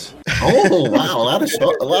an ass. Oh wow,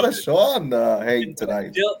 a lot of Sean hating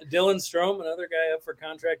tonight. Dylan Strome, another guy up for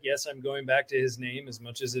contract. Yes, I'm going back to his name as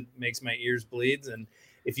much as it makes my ears bleed. And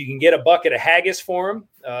if you can get a bucket of haggis for him,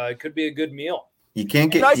 it could be a good meal. You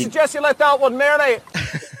can't get. I suggest you let that one marinate.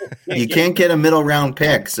 You can't get a middle round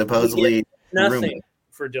pick. Supposedly, nothing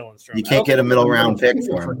for Dylan Strome. You can't get a middle round pick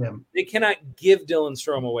for him. They cannot give Dylan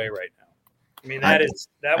Strome away right now. I mean, I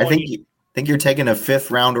think you're taking a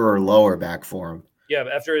fifth rounder or lower back for him. Yeah,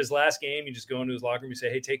 but after his last game, you just go into his locker room, you say,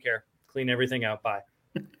 "Hey, take care, clean everything out, bye,"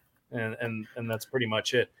 and that's pretty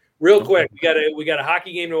much it. Real quick, we got a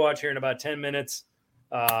hockey game to watch here in about 10 minutes.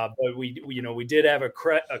 But we did have a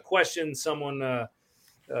question. Someone,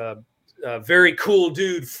 very cool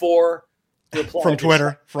dude, from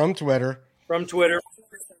Twitter.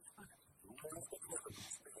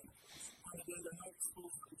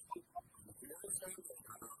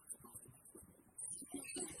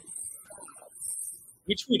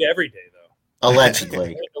 We tweet every day, though.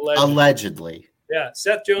 Allegedly. Yeah,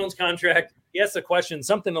 Seth Jones contract. He asked the question,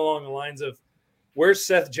 something along the lines of, "Where's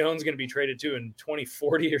Seth Jones going to be traded to in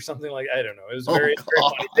 2040 or something like?" I don't know. It was very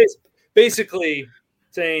funny. Basically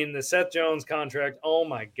saying the Seth Jones contract. Oh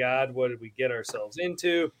my God, what did we get ourselves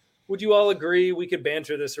into? Would you all agree? We could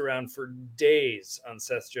banter this around for days on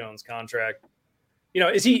Seth Jones contract.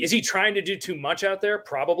 Is he trying to do too much out there?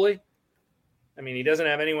 Probably. I mean, he doesn't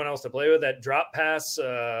have anyone else to play with. That drop pass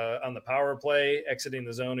on the power play exiting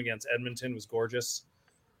the zone against Edmonton was gorgeous.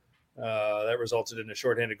 That resulted in a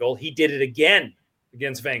shorthanded goal. He did it again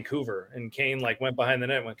against Vancouver, and Kane went behind the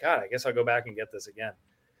net and went, "God, I guess I'll go back and get this again."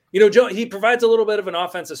 He provides a little bit of an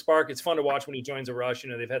offensive spark. It's fun to watch when he joins a rush.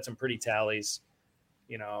 They've had some pretty tallies.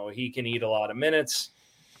 He can eat a lot of minutes.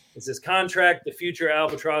 Is this contract the future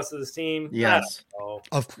albatross of this team? Yes.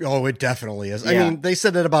 It definitely is. Yeah. I mean, they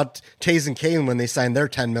said that about Taze and Kane when they signed their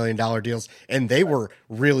 $10 million deals, and they were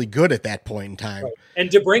really good at that point in time. Right. And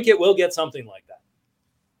DeBrincat will get something like that.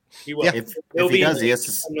 He will. Yeah. If he does,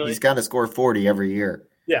 he's got to score 40 every year.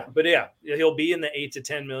 Yeah, but he'll be in the $8 to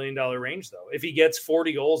 $10 million range, though. If he gets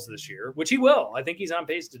 40 goals this year, which he will, I think he's on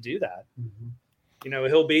pace to do that. Mm-hmm.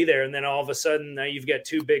 He'll be there, and then all of a sudden, now you've got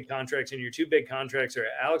two big contracts, and your two big contracts are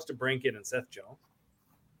Alex DeBrincat and Seth Jones.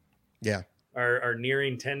 Yeah, are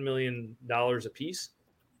nearing $10 million a piece.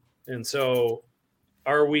 And so,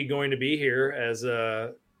 are we going to be here, as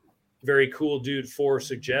a very cool dude 4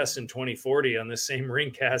 suggests, in 2040 on this same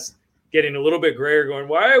Ringcast, getting a little bit grayer, going,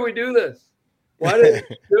 "Why do we do this? Why did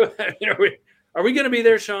we do it?" Are we going to be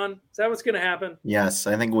there, Sean? Is that what's going to happen? Yes,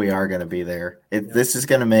 I think we are going to be there. This is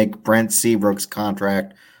going to make Brent Seabrook's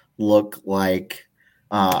contract look like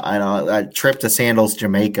a trip to Sandals,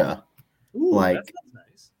 Jamaica. Ooh, that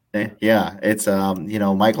sounds nice. Yeah, it's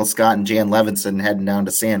Michael Scott and Jan Levinson heading down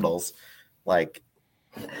to Sandals.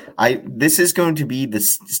 This is going to be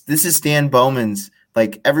this is Stan Bowman's,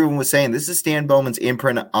 everyone was saying, this is Stan Bowman's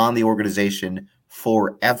imprint on the organization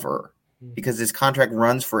forever. Because his contract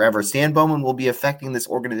runs forever. Stan Bowman will be affecting this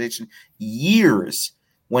organization years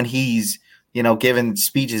when he's, giving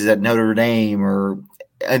speeches at Notre Dame or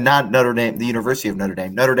not Notre Dame, the University of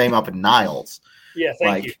Notre Dame up in Niles. Yeah,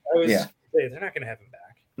 thank you. They're not going to have him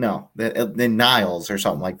back. No, then Niles or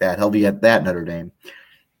something like that. He'll be at that Notre Dame.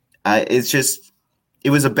 It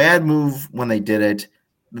was a bad move when they did it.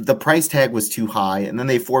 The price tag was too high, and then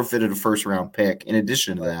they forfeited a first-round pick in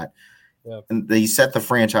addition to that. Yeah. And they set the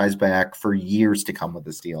franchise back for years to come with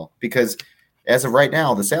this deal because as of right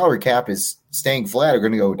now, the salary cap is staying flat or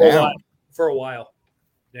going to go down. For a while.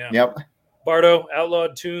 Yeah. Yep. Bardo,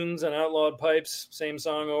 Outlawed Tunes and Outlawed Pipes, same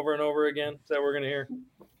song over and over again. Is that what we're going to hear?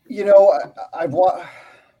 You know, I'm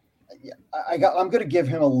going to give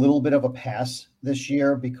him a little bit of a pass this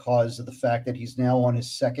year because of the fact that he's now on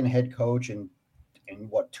his second head coach in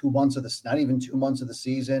 2 months of this, not even 2 months of the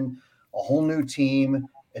season, a whole new team,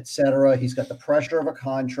 etc. He's got the pressure of a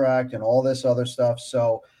contract and all this other stuff.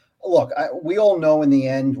 So look, we all know in the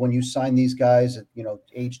end, when you sign these guys at,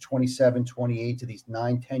 age 27, 28 to these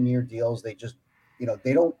 9-10 year deals, they just,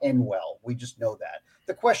 they don't end well. We just know that.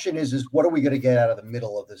 The question is what are we going to get out of the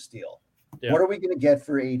middle of this deal? Yeah. What are we going to get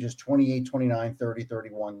for ages 28, 29, 30,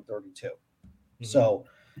 31, 32? Mm-hmm. So,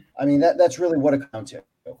 I mean, that's really what it comes to.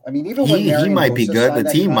 I mean, even when he might be good, the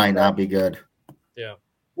team might not be good. Yeah.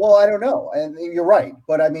 Well, I don't know. And you're right.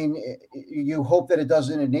 But I mean, you hope that it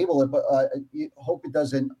doesn't enable it, but you hope it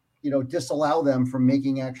doesn't, disallow them from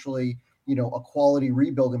making actually, a quality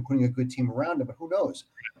rebuild and putting a good team around it. But who knows?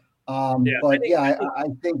 I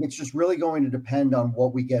think it's just really going to depend on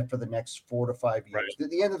what we get for the next 4 to 5 years. Right.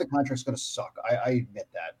 The end of the contract is going to suck. I admit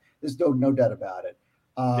that. There's no doubt about it.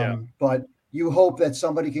 But you hope that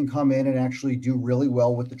somebody can come in and actually do really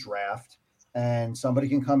well with the draft, and somebody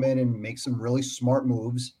can come in and make some really smart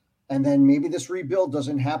moves. And then maybe this rebuild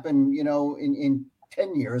doesn't happen, in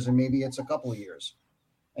 10 years, and maybe it's a couple of years,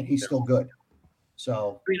 and he's still good.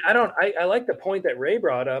 So I mean, I like the point that Ray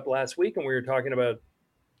brought up last week when we were talking about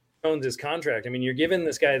Jones's contract. I mean, you're giving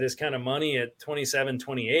this guy this kind of money at 27,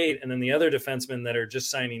 28, and then the other defensemen that are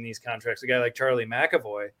just signing these contracts, a guy like Charlie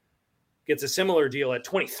McAvoy gets a similar deal at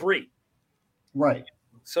 23. Right.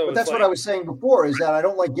 So but that's what I was saying before, is that I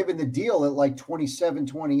don't like giving the deal at like 27,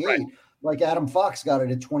 28. Right. Like Adam Fox got it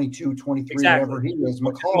at 22, 23, whatever he is.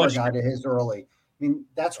 McCullough got it his early. I mean,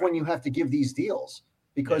 that's when you have to give these deals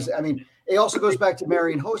because, I mean, it also goes back to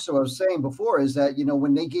Marian Hossa. I was saying before is that,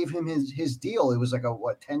 when they gave him his deal, it was like a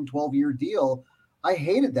 10, 12-year deal. I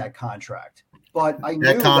hated that contract. But I knew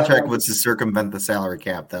that contract was to circumvent the salary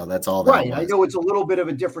cap, though. That's all that was. I know it's a little bit of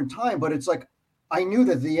a different time, but it's like I knew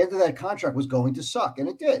that the end of that contract was going to suck, and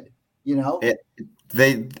it did.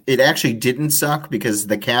 It actually didn't suck because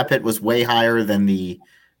the cap hit was way higher than the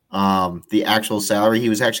actual salary. He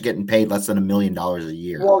was actually getting paid less than $1 million a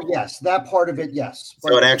year. Well, yes, that part of it, yes.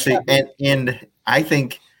 So it actually, and I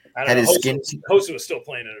think had his skin, Hossa was still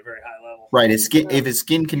playing at a very high level. Right, his skin. If his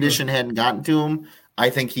skin condition hadn't gotten to him, I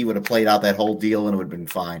think he would have played out that whole deal and it would have been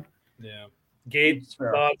fine. Yeah. Gabe,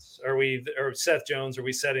 thoughts? Or Seth Jones, are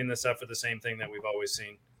we setting this up for the same thing that we've always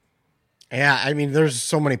seen? Yeah, I mean, there's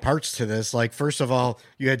so many parts to this. Like, first of all,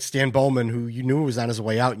 you had Stan Bowman, who you knew was on his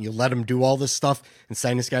way out, and you let him do all this stuff and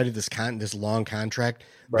sign this guy to this long contract.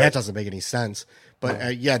 Right. That doesn't make any sense. But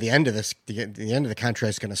the end of the contract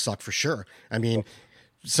is going to suck for sure. I mean,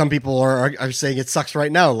 some people are saying it sucks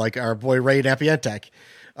right now, like our boy Ray Napientek.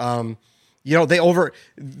 They over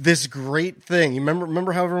this great thing. You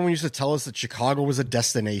remember how everyone used to tell us that Chicago was a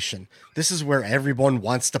destination. This is where everyone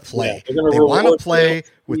wants to play. Yeah, they want to play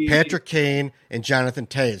with Patrick Kane and Jonathan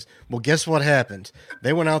Toews. Well, guess what happened?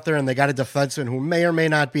 They went out there and they got a defenseman who may or may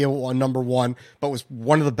not be a number one, but was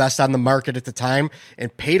one of the best on the market at the time,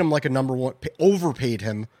 and paid him like a number one, overpaid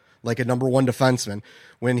him like a number one defenseman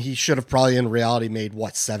when he should have probably in reality made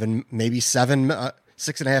 $7, maybe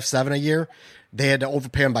 6.5, 7 a year. They had to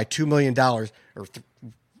overpay him by $2 million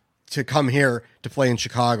to come here to play in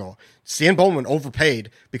Chicago. Stan Bowman overpaid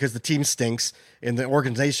because the team stinks and the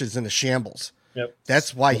organization's in the shambles. Yep.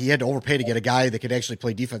 That's why he had to overpay to get a guy that could actually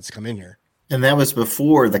play defense to come in here. And that was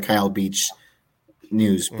before the Kyle Beach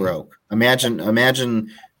news broke. Imagine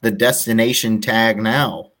the destination tag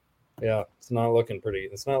now. Yeah, it's not looking pretty.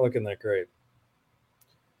 It's not looking that great.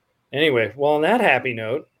 Anyway, well, on that happy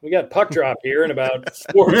note, we got Puck Drop here in about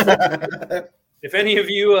 4 minutes. If any of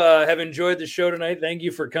you have enjoyed the show tonight, thank you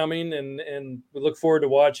for coming, and we look forward to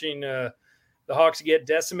watching the Hawks get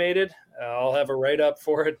decimated. I'll have a write-up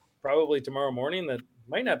for it probably tomorrow morning that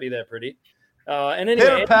might not be that pretty. And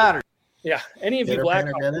anyway, any of you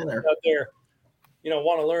Blackhawks out there,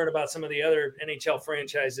 want to learn about some of the other NHL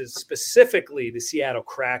franchises, specifically the Seattle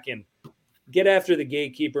Kraken, get after the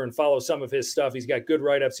Gatekeeper and follow some of his stuff. He's got good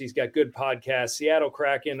write-ups. He's got good podcasts. Seattle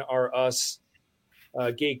Kraken are us.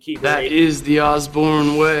 Gatekeeper. That is the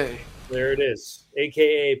Osborne way. There it is,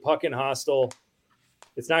 a.k.a. Puck and Hostile.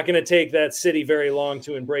 it's not going to take that city very long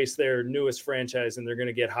to embrace their newest franchise, and they're going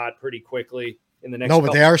to get hot pretty quickly in the next. No,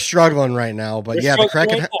 but they are struggling right now. But they're yeah, the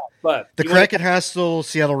Kraken, the Kraken Hostel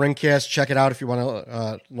Seattle Ringcast. Check it out if you want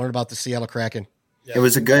to learn about the Seattle Kraken. Yeah. It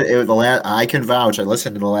was the last. I can vouch. I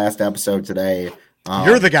listened to the last episode today.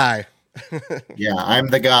 You're the guy. Yeah, I'm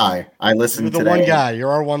the guy. I listened. You're the today, one guy.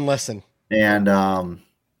 You're our one listen. And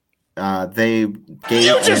they gave.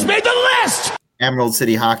 You just made the list. Emerald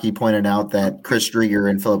City Hockey pointed out that Chris Drieger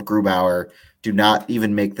and Philip Grubauer do not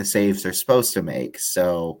even make the saves they're supposed to make.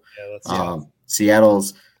 So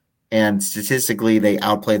Seattle's, and statistically, they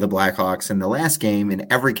outplay the Blackhawks in the last game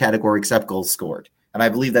in every category except goals scored. And I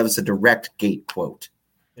believe that was a direct Gate quote.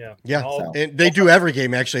 Yeah. And they do every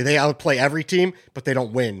game, actually. They outplay every team, but they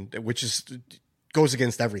don't win, which goes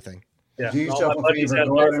against everything. Yeah. Do yourself a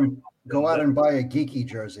favor. Go out and buy a Geeky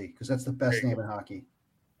jersey, because that's the best name in hockey.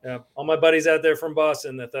 Yeah, all my buddies out there from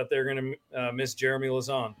Boston that thought they were going to miss Jeremy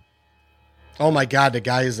Lauzon. Oh, my God. The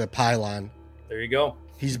guy is a pylon. There you go.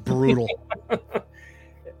 He's brutal.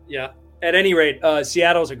 Yeah. At any rate,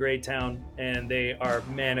 Seattle's a great town, and they are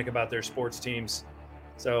manic about their sports teams.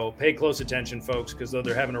 So pay close attention, folks, because though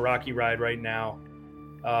they're having a rocky ride right now,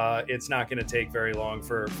 it's not going to take very long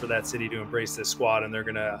for that city to embrace this squad, and they're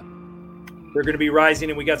going to be rising,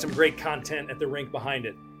 and we got some great content at the rink behind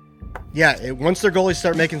it. Yeah, once their goalies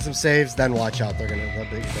start making some saves, then watch out. They'll be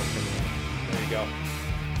there you go.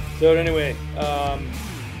 So anyway,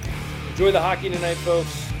 enjoy the hockey tonight,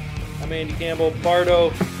 folks. I'm Andy Campbell.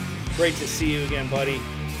 Bardo, great to see you again, buddy.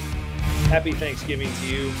 Happy Thanksgiving to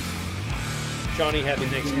you. Shawnee, happy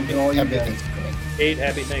Thanksgiving. Happy Thanksgiving. Kate,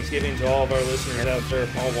 happy Thanksgiving to all of our listeners out there.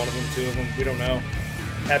 All one of them, two of them, we don't know.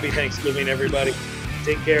 Happy Thanksgiving, everybody.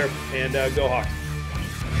 Take care, and go Hawks.